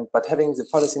slide. But having the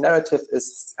policy narrative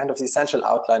is kind of the essential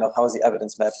outline of how the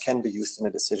evidence map can be used in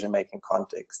a decision-making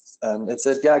context. It's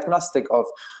a diagnostic of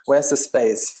where's the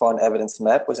space for an evidence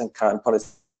map within current policy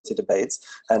debates,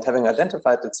 and having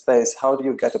identified that space, how do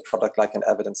you get a product like an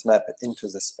evidence map into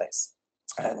this space?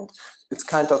 And it's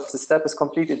kind of, the step is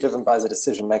completely driven by the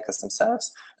decision makers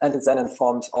themselves, and it then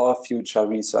informs all future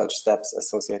research steps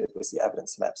associated with the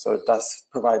evidence map. So it does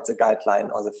provide the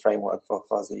guideline or the framework for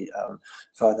the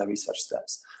further research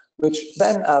steps, which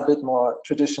then are a bit more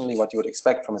traditionally what you would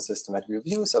expect from a systematic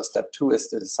review. So step 2 is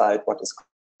to decide what is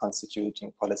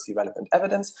constituting policy relevant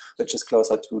evidence, which is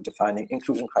closer to defining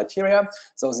inclusion criteria.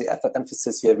 So the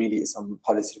emphasis here really is on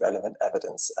policy relevant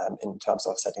evidence in terms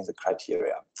of setting the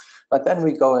criteria. But then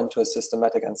we go into a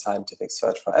systematic and scientific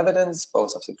search for evidence,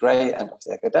 both of the gray and of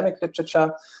the academic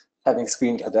literature. Having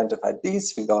screened, identified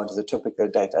these, we go into the typical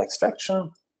data extraction,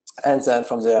 and then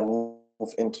from there move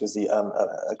into the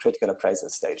critical appraisal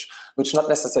stage, which not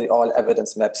necessarily all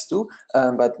evidence maps do,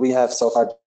 but we have so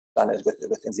far done it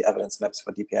within the evidence maps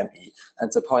for DPME. And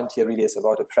the point here really is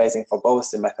about appraising for both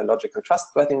the methodological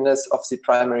trustworthiness of the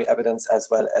primary evidence as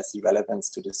well as the relevance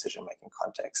to decision-making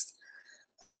context.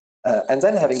 And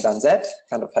then having done that,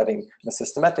 kind of having in a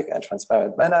systematic and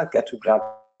transparent manner, get to grasp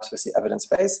with the evidence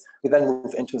base, we then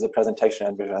move into the presentation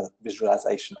and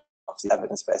visualization of the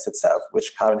evidence base itself,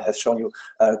 which Carin has shown you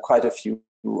quite a few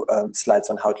slides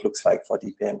on how it looks like for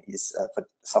DPMEs, for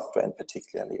software in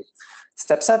particularly.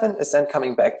 Step 7 is then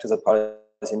coming back to the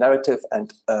policy narrative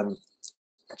and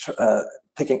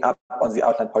picking up on the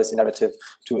outline policy narrative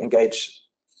to engage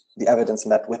the evidence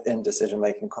map within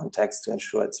decision-making context to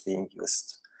ensure it's being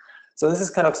used. So this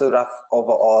is kind of the rough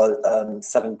overall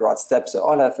 7 broad steps. They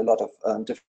all have a lot of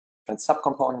different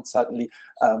subcomponents, certainly,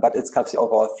 but it's kind of the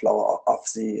overall flow of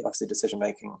the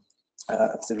decision-making,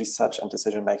 of the research and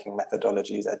decision-making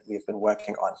methodologies that we've been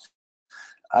working on.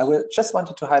 I will just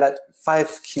wanted to highlight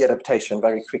 5 key adaptations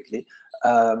very quickly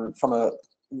from a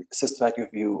systematic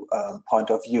review point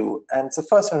of view. And the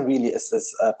first one really is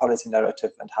this policy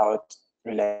narrative and how it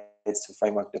relates to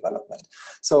framework development.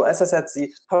 So as I said,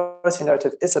 the policy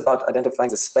narrative is about identifying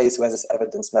the space where this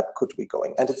evidence map could be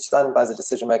going. And it's done by the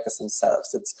decision makers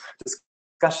themselves. It's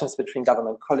discussions between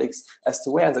government colleagues as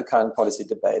to where in the current policy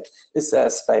debate is there a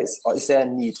space or is there a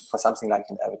need for something like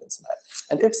an evidence map?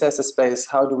 And if there's a space,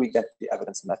 how do we get the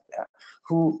evidence map there?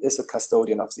 Who is a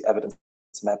custodian of the evidence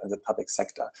map in the public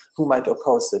sector? Who might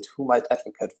oppose it? Who might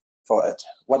advocate for it?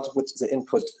 What would the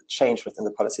input change within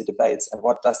the policy debates? And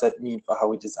what does that mean for how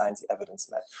we design the evidence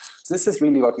map? So this is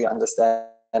really what we understand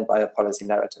by a policy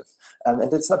narrative.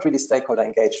 And it's not really stakeholder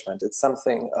engagement. It's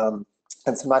something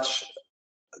that's much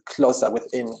closer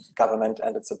within government,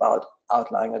 and it's about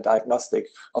outlining a diagnostic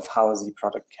of how the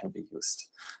product can be used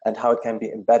and how it can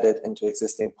be embedded into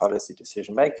existing policy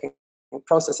decision-making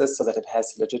processes so that it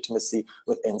has legitimacy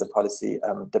within the policy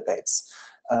debates.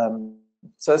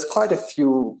 So there's quite a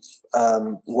few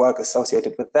work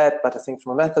associated with that, but I think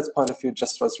from a methods point of view,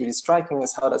 just what's really striking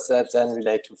is how does that then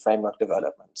relate to framework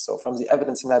development. So from the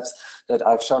evidence maps that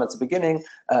I've shown at the beginning,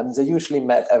 they usually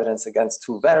map evidence against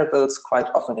 2 variables, quite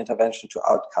often intervention to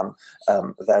outcome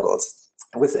variables.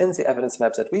 Within the evidence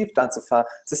maps that we've done so far,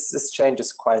 this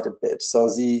changes quite a bit. So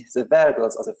the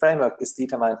variables of the framework is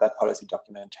determined by policy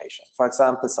documentation. For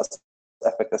example,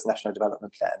 Africa's National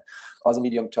Development Plan, or the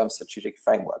medium-term strategic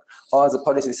framework, or the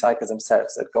policy cycles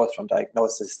themselves that go from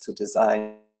diagnosis to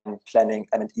design, planning,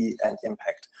 M&E, and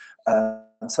impact.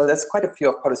 So there's quite a few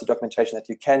of policy documentation that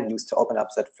you can use to open up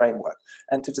that framework.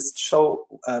 And to just show,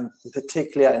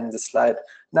 particularly in the slide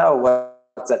now, what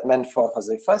that meant for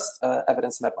the first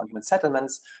evidence map on human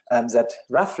settlements, that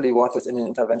roughly what was in an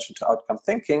intervention to outcome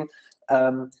thinking,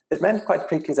 it meant quite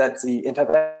quickly that the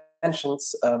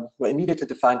interventions were immediately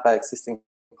defined by existing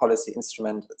policy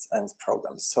instruments and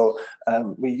programs. So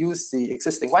we use the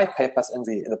existing white papers in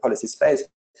the policy space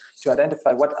to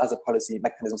identify what are the policy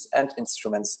mechanisms and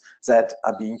instruments that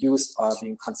are being used or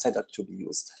being considered to be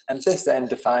used. And this then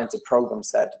defines the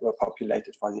programs that were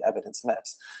populated for the evidence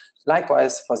maps.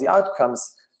 Likewise, for the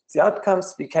outcomes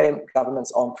became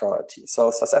government's own priority.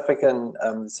 So South African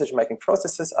decision-making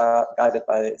processes are guided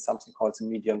by something called the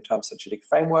medium-term strategic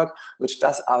framework, which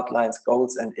does outlines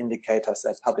goals and indicators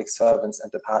that public servants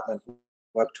and departments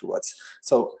work towards.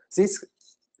 So these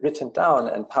written down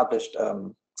and published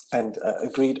and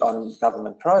agreed on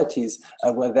government priorities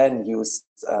were then used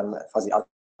for the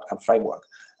outcome framework.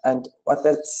 And what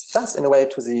that does in a way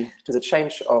to the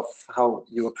change of how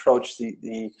you approach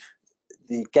the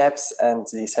gaps and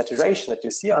the saturation that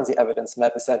you see on the evidence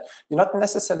map is that you're not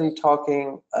necessarily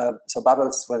talking, so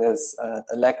bubbles where there's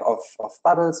a lack of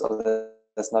bubbles or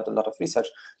there's not a lot of research,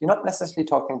 you're not necessarily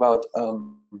talking about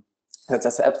that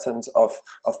there's the absence of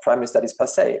primary studies per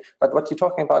se. But what you're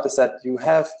talking about is that you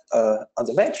have on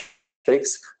the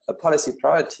matrix a policy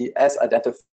priority as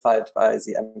identified by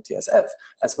the MTSF,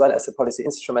 as well as the policy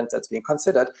instrument that's being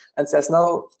considered, and there's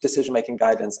no decision-making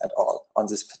guidance at all on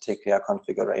this particular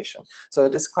configuration. So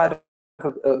it is quite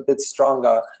a bit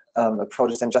stronger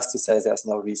approach than just to say there's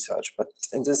no research, but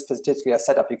in this particular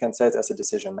setup, you can say there's a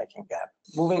decision-making gap.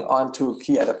 Moving on to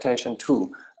key adaptation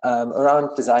 2,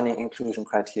 around designing inclusion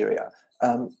criteria.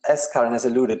 As Carin has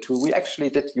alluded to, we actually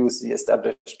did use the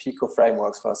established PICO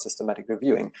frameworks for systematic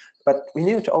reviewing, but we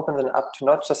needed to open them up to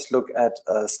not just look at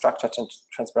a structured and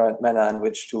transparent manner in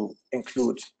which to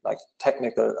include like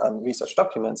technical research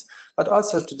documents, but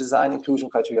also to design inclusion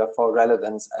criteria for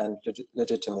relevance and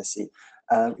legitimacy,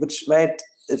 which made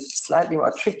it slightly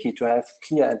more tricky to have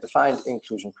clear and defined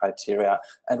inclusion criteria.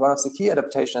 And one of the key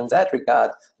adaptations in that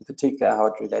regard, in particular how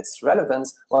it relates to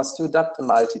relevance, was to adopt a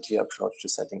multi-tier approach to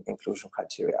setting inclusion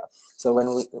criteria. So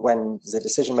when the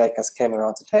decision makers came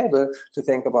around the table to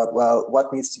think about, well,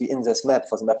 what needs to be in this map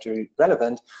for the map to be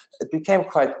relevant, it became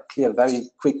quite clear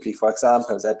very quickly, for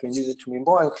example, that we needed to be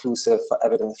more inclusive for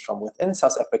evidence from within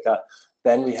South Africa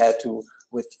than we had to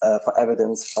for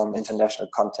evidence from international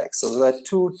context. So there were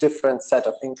two different set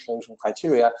of inclusion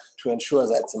criteria to ensure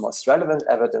that the most relevant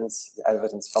evidence, the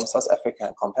evidence from South Africa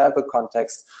and comparable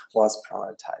context, was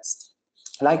prioritized.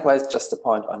 Likewise, just a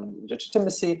point on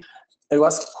legitimacy, it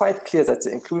was quite clear that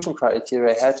the inclusion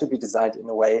criteria had to be designed in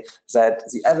a way that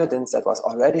the evidence that was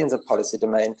already in the policy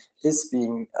domain is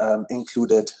being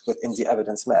included within the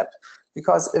evidence map.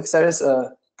 Because if there is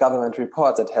a government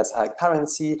report that has high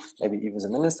currency, maybe even the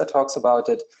minister talks about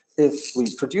it, if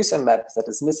we produce a map that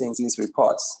is missing these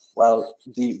reports, well,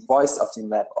 the voice of the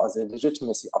map or the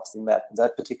legitimacy of the map in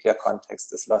that particular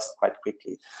context is lost quite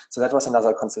quickly. So that was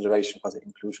another consideration for the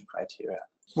inclusion criteria.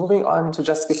 Moving on to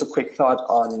just give a quick thought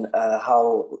on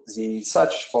how the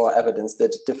search for evidence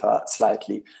did differ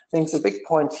slightly. I think the big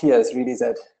point here is really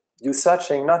that you're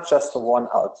searching not just for one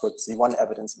output, the one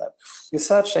evidence map. You're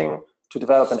searching to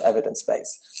develop an evidence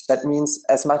base. That means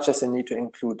as much as you need to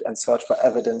include and search for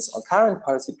evidence on current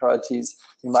policy priorities,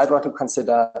 you might want to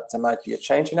consider there might be a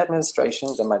change in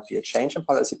administration, there might be a change in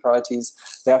policy priorities.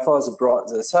 Therefore,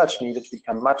 the search needed to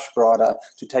become much broader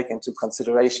to take into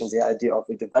consideration the idea of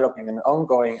developing an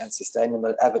ongoing and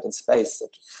sustainable evidence base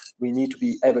that we need to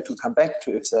be able to come back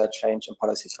to if there are change in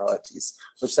policy priorities,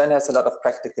 which then has a lot of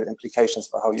practical implications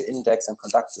for how you index and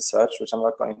conduct the search, which I'm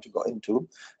not going to go into,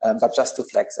 but just to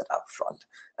flag that up front.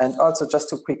 And also just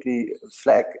to quickly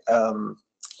flag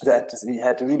that we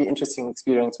had a really interesting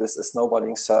experience with a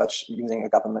snowballing search using a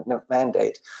government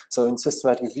mandate. So in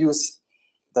systematic reviews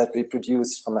that we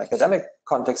produce from an academic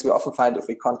context, we often find if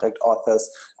we contact authors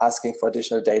asking for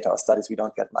additional data or studies, we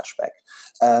don't get much back.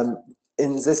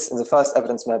 In the first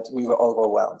evidence map, we were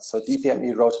overwhelmed. So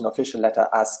DPME wrote an official letter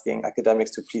asking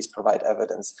academics to please provide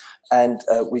evidence. And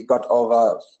we got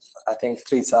over, I think,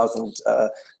 3,000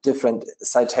 different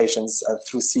citations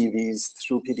through CVs,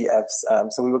 through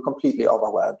PDFs. So we were completely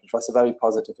overwhelmed. It was a very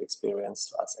positive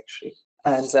experience to us, actually.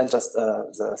 And then just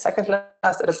the second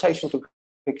last adaptation to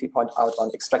quickly point out on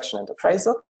extraction and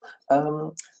appraisal.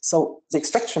 So the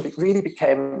extraction really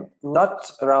became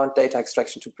not around data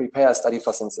extraction to prepare a study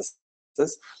for synthesis,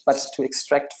 but to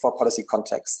extract for policy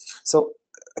context. So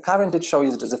Carin did show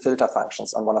you the filter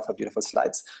functions on one of her beautiful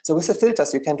slides. So with the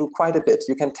filters, you can do quite a bit.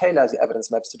 You can tailor the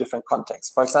evidence maps to different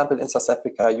contexts. For example, in South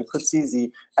Africa, you could see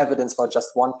the evidence for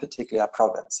just one particular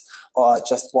province or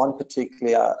just one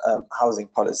particular housing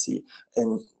policy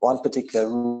in one particular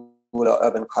rural or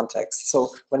urban context.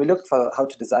 So when we looked for how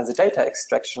to design the data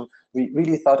extraction, we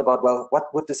really thought about, well,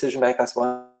 what would decision makers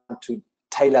want to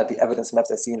tailor the evidence maps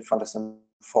they see in front of them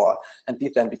for? And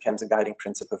this then became the guiding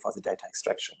principle for the data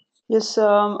extraction. Yes,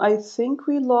 I think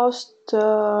we lost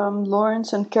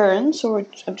Laurenz and Carin, so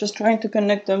I'm just trying to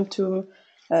connect them to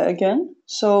again.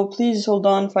 So please hold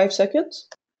on 5 seconds.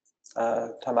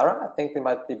 Tamara, I think we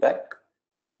might be back.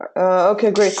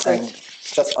 Okay, great. And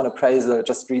just on appraisal,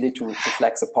 just really to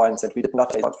flag the points that we did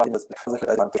not take about that.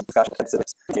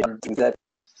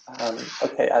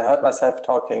 Okay, I heard myself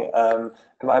talking. Am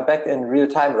I back in real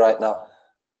time right now?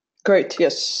 Great,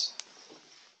 yes.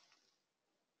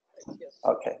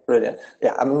 Okay, brilliant.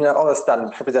 Yeah, I'm almost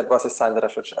done. Probably that was a sign that I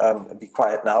should be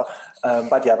quiet now.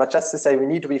 But just to say, we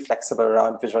need to be flexible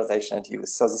around visualization and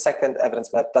use. So the second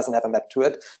evidence map doesn't have a map to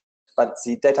it. but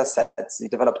the data sets, the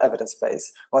developed evidence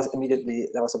base was immediately,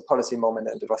 there was a policy moment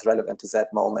and it was relevant to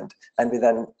that moment. And we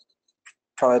then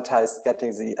prioritized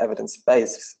getting the evidence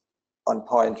base on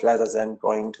point rather than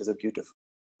going to the beautiful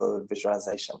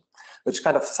visualization, which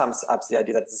kind of sums up the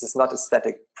idea that this is not a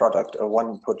static product or one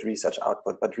input research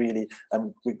output, but really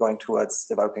we're going towards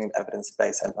developing an evidence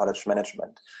base and knowledge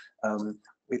management.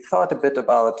 We thought a bit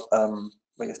about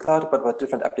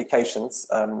different applications,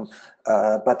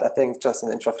 but I think just in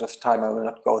the interest of time, I will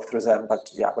not go through them.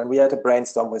 But yeah, when we had a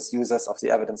brainstorm with users of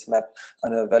the evidence map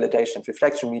on a validation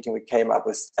reflection meeting, we came up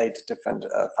with 8 different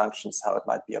functions, how it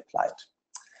might be applied.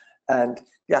 And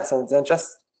yeah, so then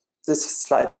just this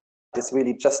slide is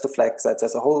really just to flag that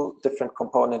there's a whole different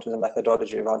component to the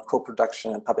methodology around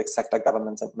co-production and public sector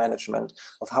governance and management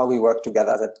of how we work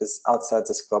together that is outside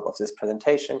the scope of this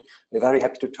presentation. We're very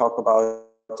happy to talk about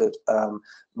it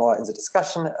more in the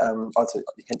discussion. Also,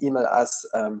 you can email us.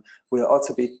 We'll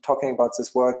also be talking about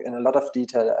this work in a lot of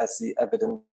detail as the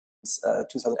Evidence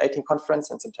 2018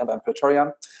 conference in September in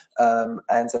Pretoria.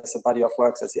 And there's a body of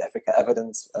work that the Africa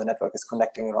Evidence Network is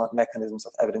connecting around mechanisms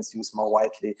of evidence use more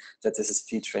widely that this is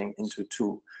featuring into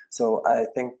too. So I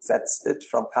think that's it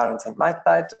from parents and my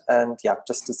side. And yeah,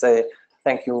 just to say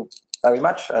thank you very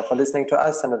much for listening to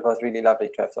us. And it was really lovely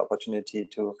to have the opportunity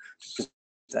to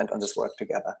present on this work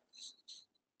together.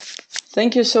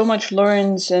 Thank you so much,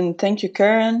 Laurenz, and thank you,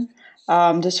 Carin.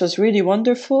 This was really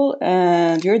wonderful,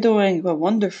 and you're doing a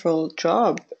wonderful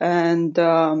job. And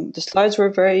the slides were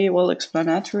very well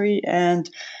explanatory. And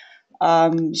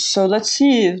so let's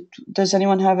see, does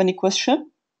anyone have any question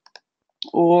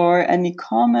or any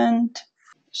comment?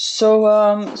 So,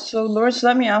 Laurenz,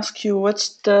 let me ask you,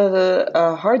 what's the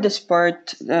hardest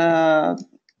part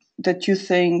that you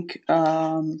think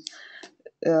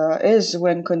is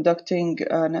when conducting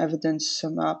an evidence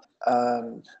map?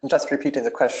 I'm just repeating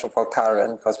the question for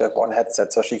Carin because we have one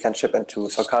headset so she can chip in too.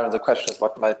 So Carin, the question is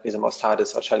what might be the most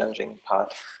hardest or challenging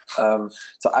part?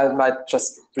 So I might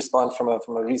just respond from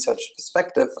a research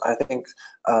perspective. I think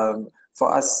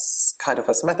for us kind of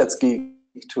as methods geek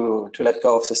to let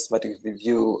go of systematic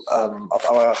review of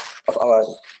our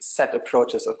set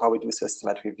approaches of how we do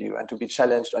systematic review and to be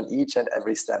challenged on each and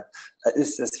every step.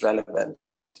 Is this relevant?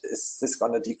 Is this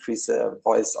going to decrease the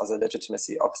voice or the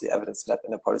legitimacy of the evidence map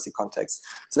in a policy context?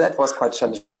 So that was quite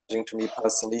challenging to me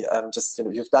personally. Just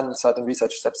you've done certain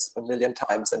research steps a million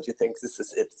times and you think this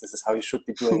is it, this is how you should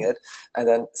be doing it, and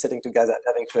then sitting together and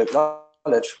having to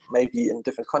acknowledge maybe in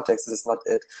different contexts this is not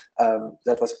it.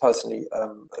 That was personally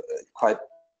quite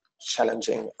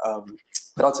challenging,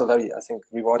 but also very, I think,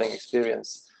 rewarding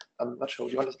experience. I'm not sure.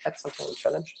 Do you want to add something on the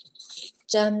challenge?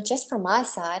 Just from my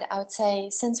side, I would say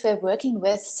since we're working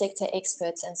with sector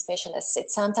experts and specialists, it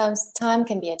sometimes time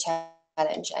can be a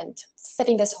challenge, and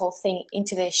fitting this whole thing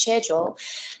into their schedule,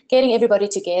 getting everybody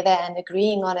together and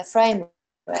agreeing on a framework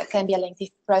can be a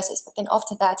lengthy process. But then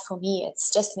after that, for me,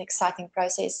 it's just an exciting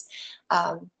process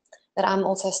that I'm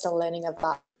also still learning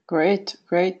about. Great,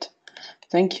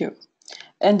 thank you.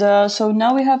 And so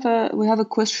now we have a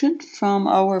question from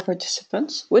our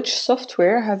participants. Which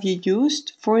software have you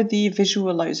used for the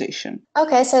visualization?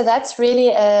 Okay, so that's really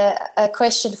a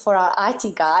question for our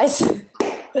IT guys.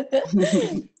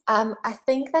 I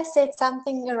think they said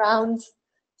something around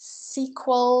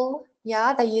SQL.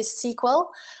 Yeah, they use SQL,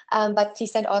 but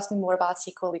please don't ask me more about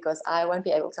SQL because I won't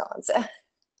be able to answer.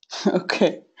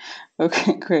 Okay,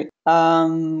 great.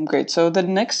 Great. So the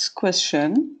next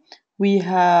question. We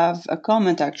have a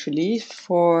comment actually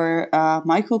for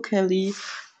Michael Kelly,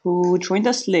 who joined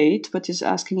us late, but is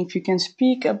asking if you can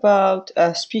speak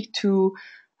to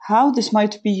how this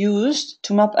might be used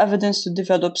to map evidence to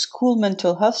develop school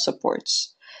mental health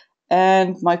supports.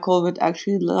 And Michael would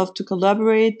actually love to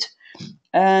collaborate,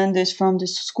 and is from the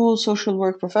school social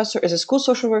work professor. Is a school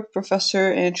social work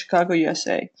professor in Chicago,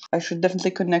 USA. I should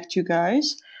definitely connect you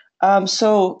guys.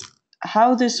 So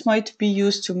how this might be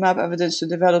used to map evidence to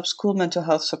develop school mental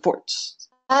health supports?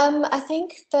 I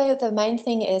think the main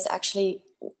thing is actually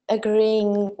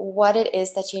agreeing what it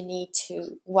is that you need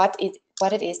to, what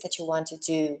it is that you want to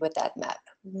do with that map.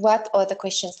 What are the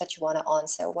questions that you want to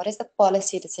answer? What is the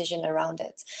policy decision around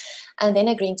it? And then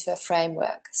agreeing to a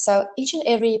framework. So each and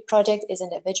every project is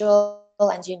individual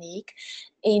and unique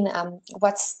in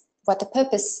what the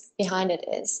purpose behind it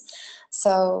is.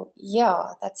 So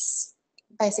yeah, that's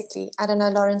basically, I don't know,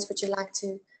 Laurenz, would you like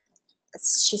to,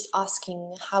 she's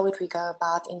asking how would we go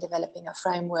about in developing a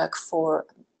framework for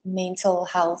mental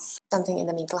health, something in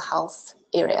the mental health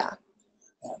area.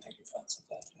 Yeah, thank you for answering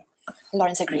that. Yeah.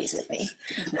 Laurenz agrees with me.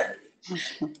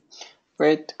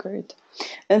 Great.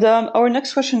 And our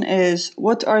next question is,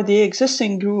 what are the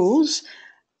existing rules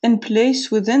in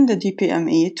place within the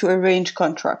DPME to arrange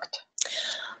contract?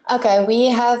 Okay, we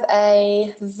have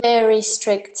a very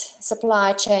strict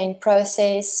supply chain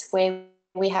process where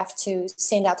we have to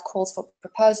send out calls for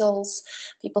proposals.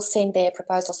 People send their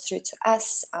proposals through to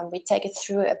us. We take it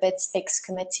through a bid specs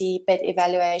committee, bid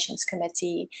evaluations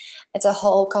committee. It's a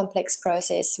whole complex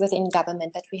process within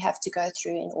government that we have to go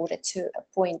through in order to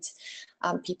appoint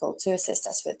people to assist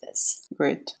us with this.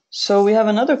 Great. So we have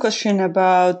another question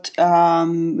about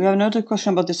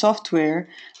the software,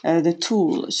 the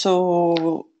tool.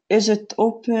 So is it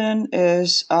open?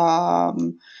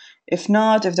 If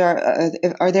not,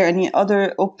 are there any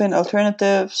other open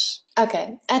alternatives?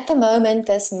 Okay, at the moment,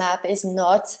 this map is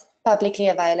not publicly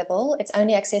available. It's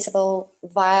only accessible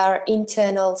via our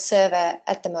internal server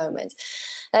at the moment.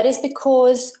 That is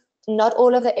because not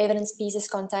all of the evidence pieces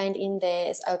contained in there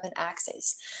is open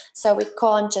access. So we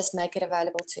can't just make it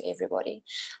available to everybody.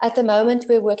 At the moment,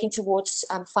 we're working towards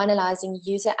finalizing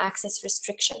user access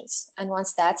restrictions. And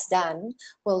once that's done,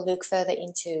 we'll look further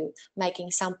into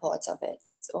making some parts of it,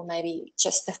 or maybe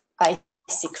just the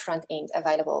basic front end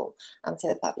available to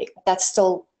the public. That's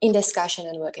still in discussion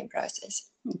and work in process.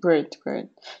 Great.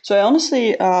 So I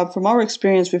honestly, from our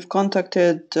experience, we've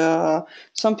contacted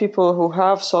some people who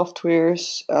have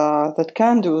softwares that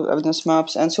can do evidence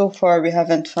maps, and so far we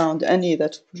haven't found any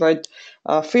that provide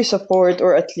free support,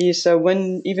 or at least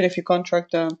even if you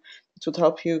contract them, it would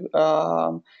help you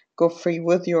go free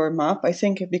with your map. I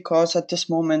think because at this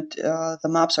moment the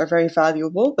maps are very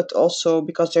valuable, but also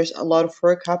because there's a lot of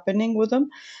work happening with them.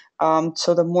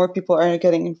 So the more people are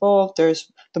getting involved,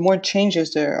 the more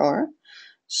changes there are.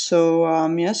 So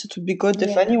yes, it would be good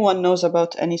if anyone knows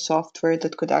about any software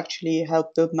that could actually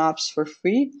help build maps for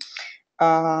free.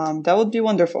 That would be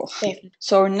wonderful. Definitely.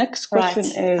 So our next question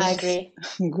is... I agree.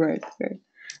 Great.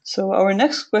 So our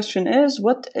next question is,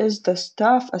 what is the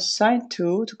staff assigned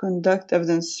to conduct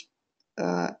evidence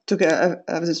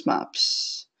evidence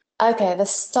maps? Okay, the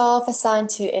staff assigned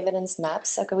to evidence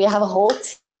maps. Okay, we have a whole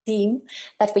team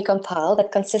that we compile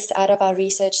that consists out of our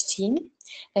research team.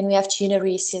 Then we have junior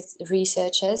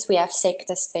researchers, we have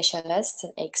sector specialists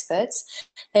and experts.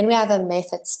 Then we have a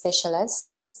method specialist.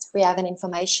 We have an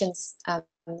information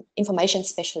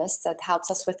specialist that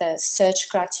helps us with the search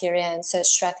criteria and search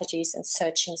strategies and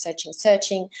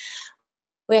searching.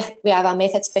 We have our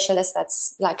method specialist,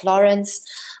 that's like Laurenz.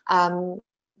 And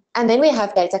then we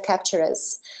have data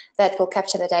capturers that will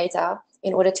capture the data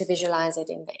in order to visualize it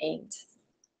in the end.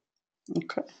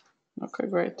 Okay,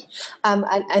 great. And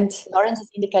Laurenz is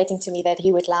indicating to me that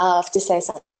he would love to say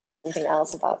something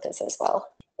else about this as well.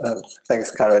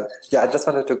 Thanks, Carin. Yeah, I just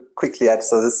wanted to quickly add,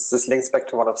 so this links back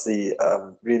to one of the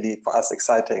really, for us,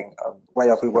 exciting way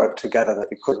of we work together that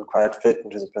we couldn't quite fit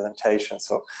into the presentation.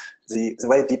 So the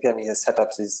way DPME has set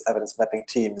up these evidence mapping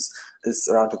teams is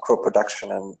around a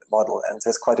co-production and model, and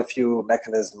there's quite a few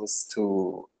mechanisms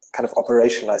to kind of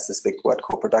operationalize this big word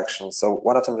co-production. So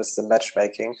one of them is the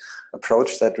matchmaking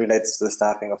approach that relates to the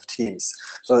staffing of teams.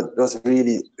 So it was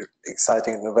really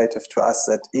exciting and innovative to us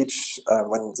that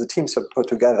when the teams were put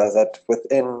together, that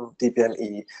within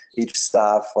DPME, each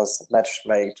staff was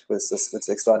match-made with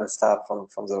external staff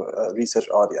from the research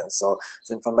audience. So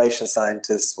the information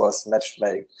scientist was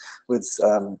match-made with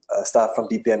staff from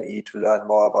DPME to learn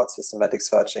more about systematic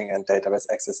searching and database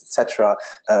access, etc.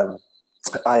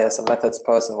 I, as a methods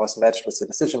person, was matched with the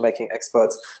decision-making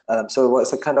experts. So it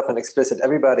was a kind of an explicit,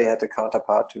 everybody had a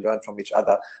counterpart to learn from each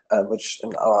other, which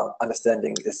in our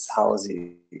understanding is how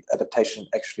the adaptation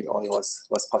actually only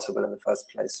was possible in the first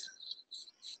place.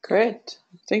 Great.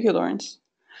 Thank you, Laurenz.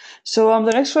 So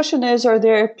the next question is, are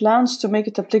there plans to make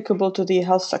it applicable to the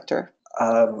health sector?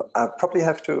 I probably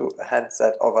have to hand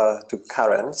that over to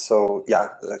Carin. So yeah,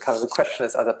 the question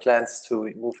is, are there plans to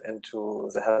move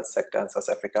into the health sector in South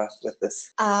Africa with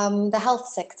this? The health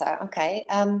sector, okay.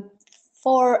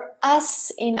 For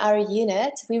us in our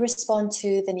unit, we respond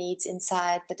to the needs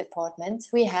inside the department.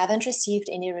 We haven't received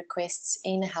any requests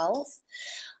in health.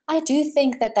 I do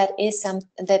think that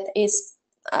is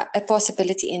a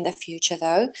possibility in the future,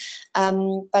 though.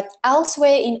 But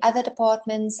elsewhere in other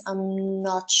departments, I'm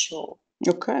not sure.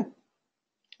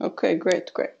 Okay,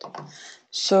 great.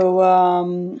 So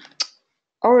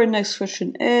our next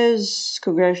question is,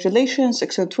 congratulations,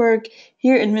 excellent work.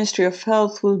 Here in Ministry of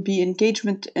Health will be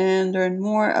engagement and learn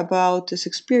more about this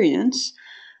experience.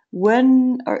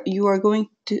 When you are going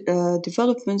to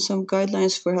develop some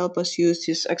guidelines for help us use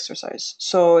this exercise?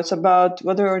 So it's about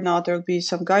whether or not there will be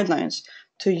some guidelines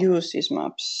to use these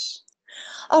maps.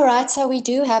 All right, so we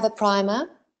do have a primer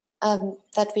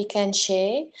that we can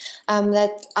share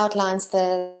that outlines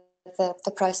the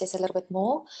the process a little bit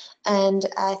more. And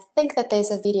I think that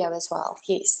there's a video as well,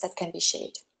 yes, that can be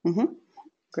shared. Mm-hmm.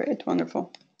 Great,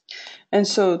 wonderful. And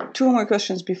so 2 more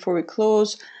questions before we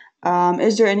close.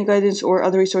 Is there any guidance or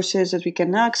other resources that we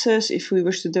can access if we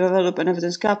wish to develop an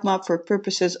evidence gap map for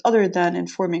purposes other than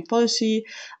informing policy,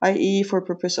 i.e. for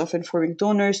purpose of informing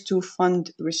donors to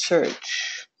fund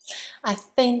research? I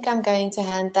think I'm going to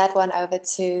hand that one over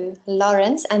to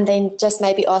Laurenz and then just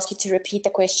maybe ask you to repeat the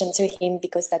question to him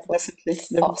because that was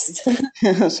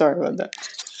fast. Sorry about that.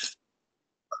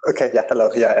 Okay, yeah,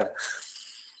 hello, here I am.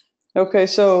 Okay,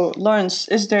 so Laurenz,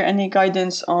 is there any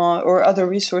guidance or other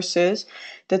resources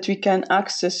that we can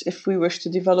access if we wish to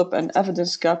develop an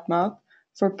evidence gap map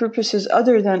for purposes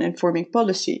other than informing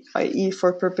policy, i.e.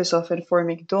 for purpose of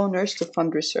informing donors to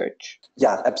fund research?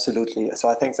 Yeah, absolutely. So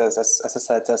I think there's, as I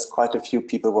said, there's quite a few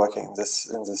people working in this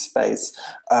space.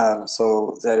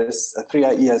 So there is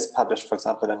 3IE has published, for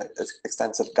example, an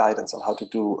extensive guidance on how to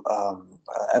do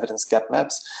evidence gap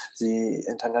maps. The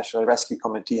International Rescue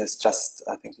Committee has just,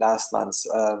 I think, last month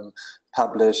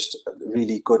published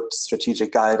really good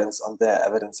strategic guidance on their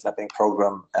evidence mapping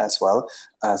program as well.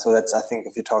 So that's, I think,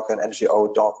 if you talk an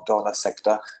NGO donor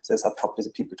sector, those are probably the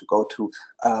people to go to.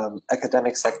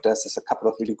 Academic sectors, there's a couple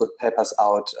of really good papers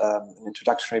out, an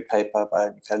introductory paper by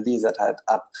Michael Lee that had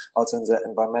up. Also in the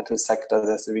environmental sector,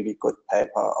 there's a really good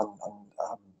paper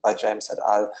by James et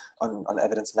al. on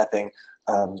evidence mapping.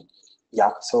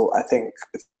 Yeah, so I think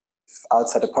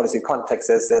outside the policy context,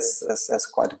 there's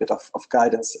quite a bit of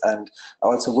guidance, and I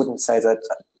also wouldn't say that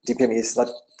DPME is not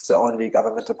the only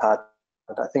governmental partner.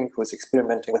 I think who's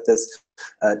experimenting with this.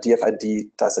 DFID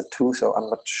does it too, so I'm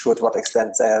not sure to what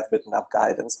extent they have written up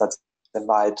guidance, but they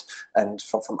might. And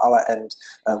from our end,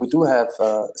 we do have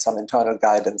some internal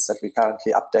guidance that we're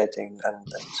currently updating,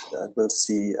 and we'll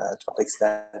see to what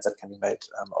extent that can be made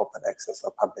open access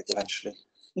or public eventually.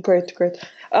 Great.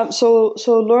 So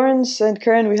Laurenz and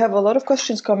Carin, we have a lot of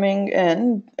questions coming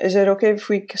in. Is it okay if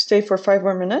we stay for 5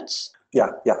 more minutes?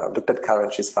 Yeah, I looked at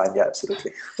Carin, she's fine, yeah,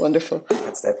 absolutely. Wonderful. You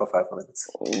can stay for 5 minutes.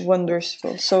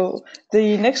 Wonderful. So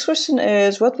the next question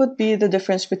is, what would be the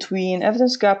difference between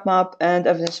evidence gap map and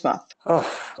evidence map? Oh,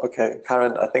 okay,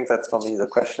 Carin, I think that's for me. The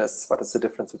question is, what is the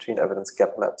difference between evidence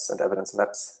gap maps and evidence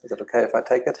maps? Is it okay if I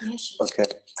take it? Yes. Okay.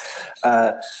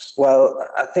 Well,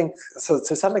 I think, so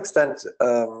to some extent,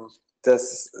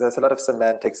 there's a lot of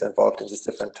semantics involved in these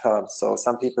different terms. So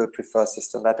some people prefer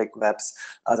systematic maps,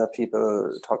 other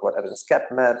people talk about evidence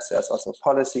gap maps. There's also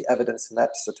policy evidence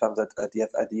maps, the term that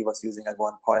DFID was using at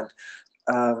one point.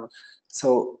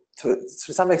 So to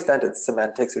some extent, it's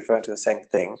semantics referring to the same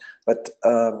thing, but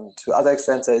to other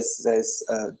extent, there's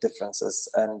differences.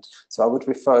 And so I would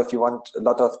refer, if you want a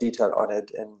lot of detail on it,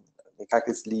 in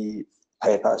Mikakis Lee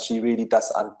paper, she really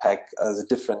does unpack the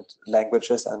different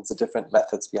languages and the different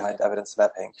methods behind evidence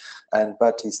mapping. And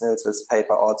Bertie Snils's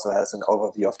paper also has an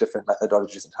overview of different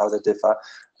methodologies and how they differ.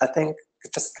 I think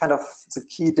just kind of the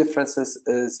key differences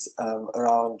is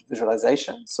around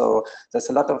visualization. So there's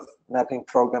a lot of mapping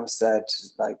programs that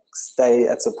like stay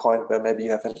at the point where maybe you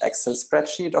have an Excel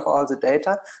spreadsheet of all the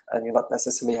data and you not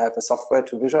necessarily have a software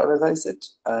to visualize it,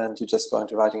 and you're just going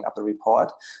to writing up a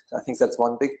report. So I think that's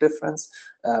one big difference.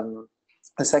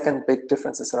 The second big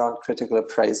difference is around critical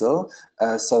appraisal.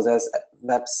 So there's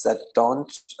maps that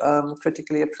don't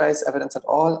critically appraise evidence at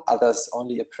all. Others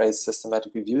only appraise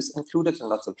systematic reviews included and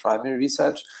not the primary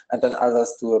research. And then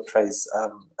others do appraise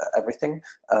everything.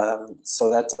 So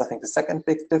that's, I think, the second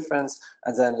big difference.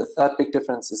 And then the third big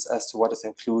difference is as to what is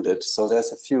included. So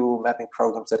there's a few mapping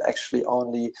programs that actually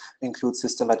only include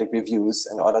systematic reviews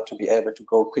in order to be able to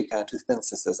go quicker into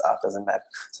synthesis after the map.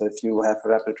 So if you have a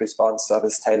rapid response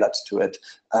service tailored to it.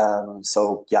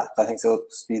 So yeah, I think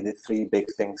those would be the 3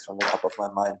 big things from the top of my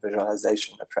mind: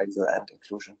 visualization, appraisal, and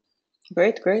inclusion.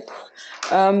 Great.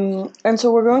 And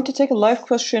so we're going to take a live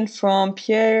question from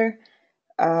Pierre.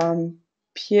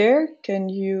 Pierre, can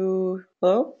you,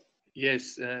 hello?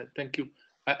 Yes, thank you.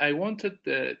 I wanted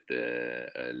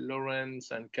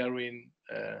Laurenz and Carin,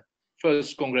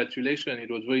 first, congratulations.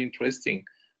 It was very interesting.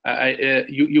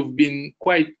 You've been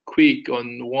quite quick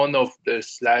on one of the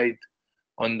slides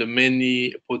on the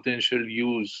many potential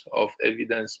use of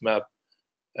evidence map.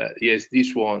 Yes,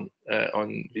 this one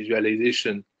on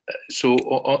visualization. So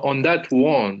on that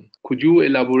one, could you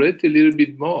elaborate a little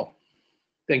bit more?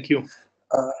 Thank you.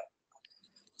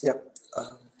 Yeah,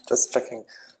 just checking.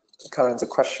 Carin, the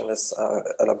question is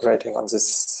elaborating on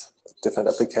this different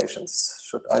applications.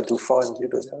 Should I do 4 and you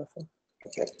do the other thing?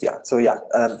 Okay, yeah, so yeah,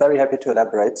 very happy to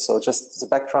elaborate. So just the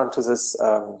background to this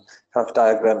kind of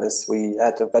diagram is we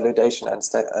had a validation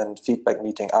and feedback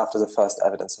meeting after the first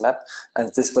evidence map,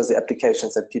 and this was the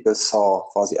applications that people saw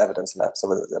for the evidence map. So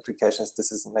the applications,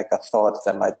 this is like a thought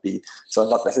there might be. So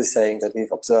not necessarily saying that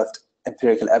we've observed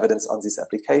empirical evidence on these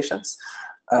applications.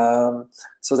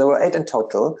 So there were 8 in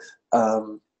total.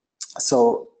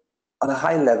 So on a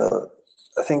high level,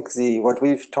 I think what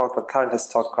Carin has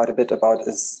talked quite a bit about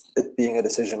is it being a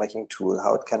decision-making tool,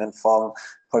 how it can inform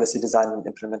policy design and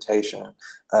implementation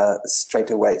straight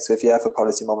away. So if you have a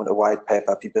policy moment, a white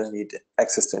paper, people need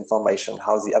access to information,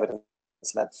 how the evidence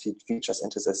map features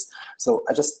into this. So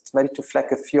I just maybe to flag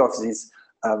a few of these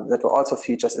that were also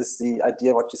features is the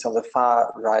idea what you see on the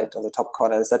far right on the top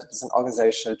corner is that it is an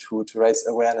organizational tool to raise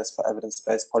awareness for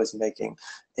evidence-based policymaking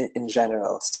in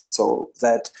general. So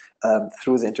that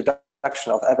through the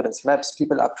introduction of evidence maps,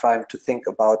 people are primed to think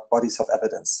about bodies of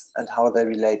evidence and how they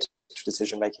relate to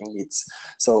decision-making needs.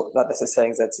 So not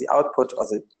necessarily saying that the output or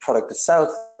the product itself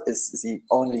is the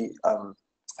only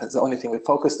thing we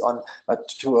focused on, but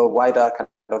to a wider kind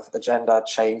of agenda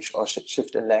change or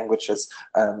shift in languages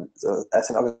so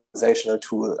as an organizational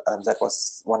tool. That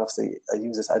was one of the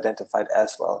users identified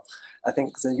as well. I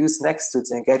think the use next to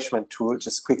the engagement tool,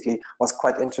 just quickly, was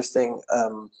quite interesting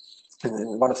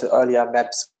in one of the earlier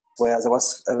maps, where there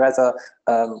was a rather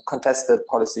contested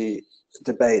policy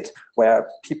debate where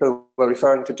people were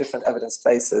referring to different evidence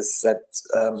bases that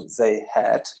they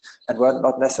had and were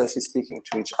not necessarily speaking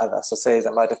to each other. So say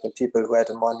there might have been people who had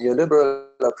a more neoliberal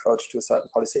approach to a certain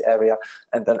policy area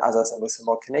and then others with a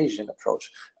more Keynesian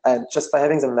approach. And just by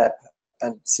having the map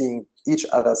and seeing each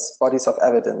other's bodies of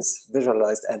evidence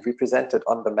visualized and represented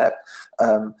on the map,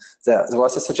 there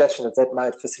was a suggestion that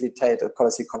might facilitate a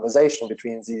policy conversation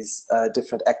between these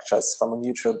different actors from a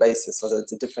mutual basis, so that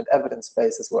the different evidence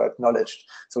bases were acknowledged,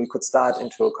 so we could start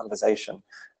into a conversation.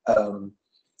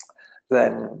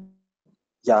 Then,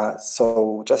 yeah,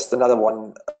 so just another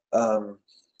one I'm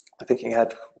thinking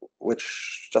ahead,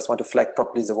 which just want to flag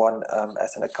properly the one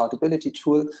as an accountability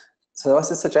tool. So there was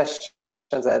a suggestion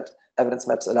that evidence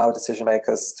maps allow decision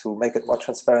makers to make it more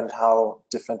transparent how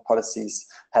different policies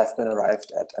have been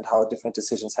arrived at and how different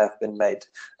decisions have been made.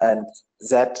 And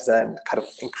that then kind of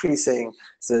increasing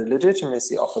the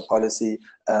legitimacy of a policy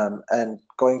and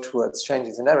going towards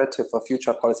changing the narrative for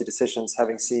future policy decisions,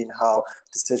 having seen how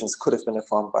decisions could have been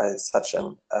informed by such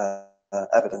an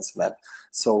evidence map.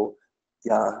 So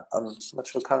yeah, I'm not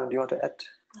sure, Carin, do you want to add?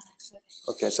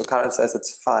 Okay, so Carin says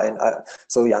it's fine.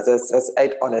 So yeah, there's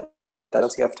 8 on it. I don't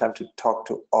think I have time to talk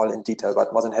to all in detail,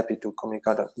 but more than happy to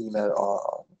communicate on email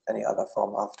or any other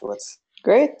form afterwards.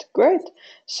 Great.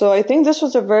 So I think this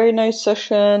was a very nice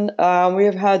session. We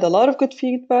have had a lot of good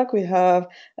feedback. We have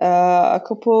a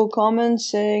couple comments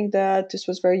saying that this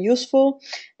was very useful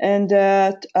and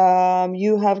that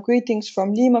you have greetings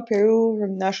from Lima, Peru,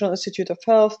 from National Institute of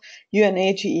Health,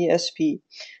 UNAGESP.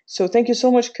 So thank you so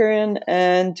much, Carin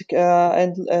and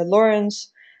Laurenz.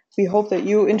 We hope that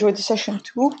you enjoyed the session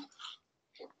too.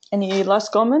 Any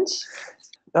last comments?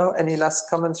 No, any last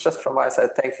comments just from my side?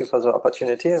 Thank you for the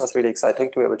opportunity. It was really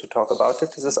exciting to be able to talk about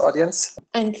it to this audience.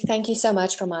 And thank you so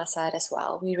much from our side as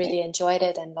well. We really enjoyed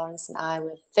it, and Laurenz and I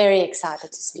were very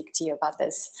excited to speak to you about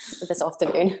this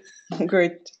afternoon.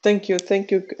 Great, thank you,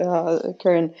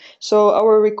 Carin. So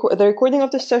the recording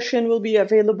of the session will be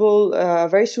available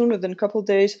very soon, within a couple of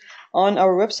days, on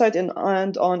our website and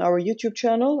on our YouTube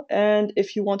channel. And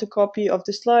if you want a copy of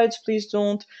the slides, please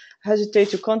don't hesitate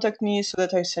to contact me so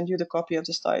that I send you the copy of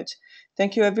the slides.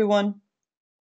 Thank you, everyone.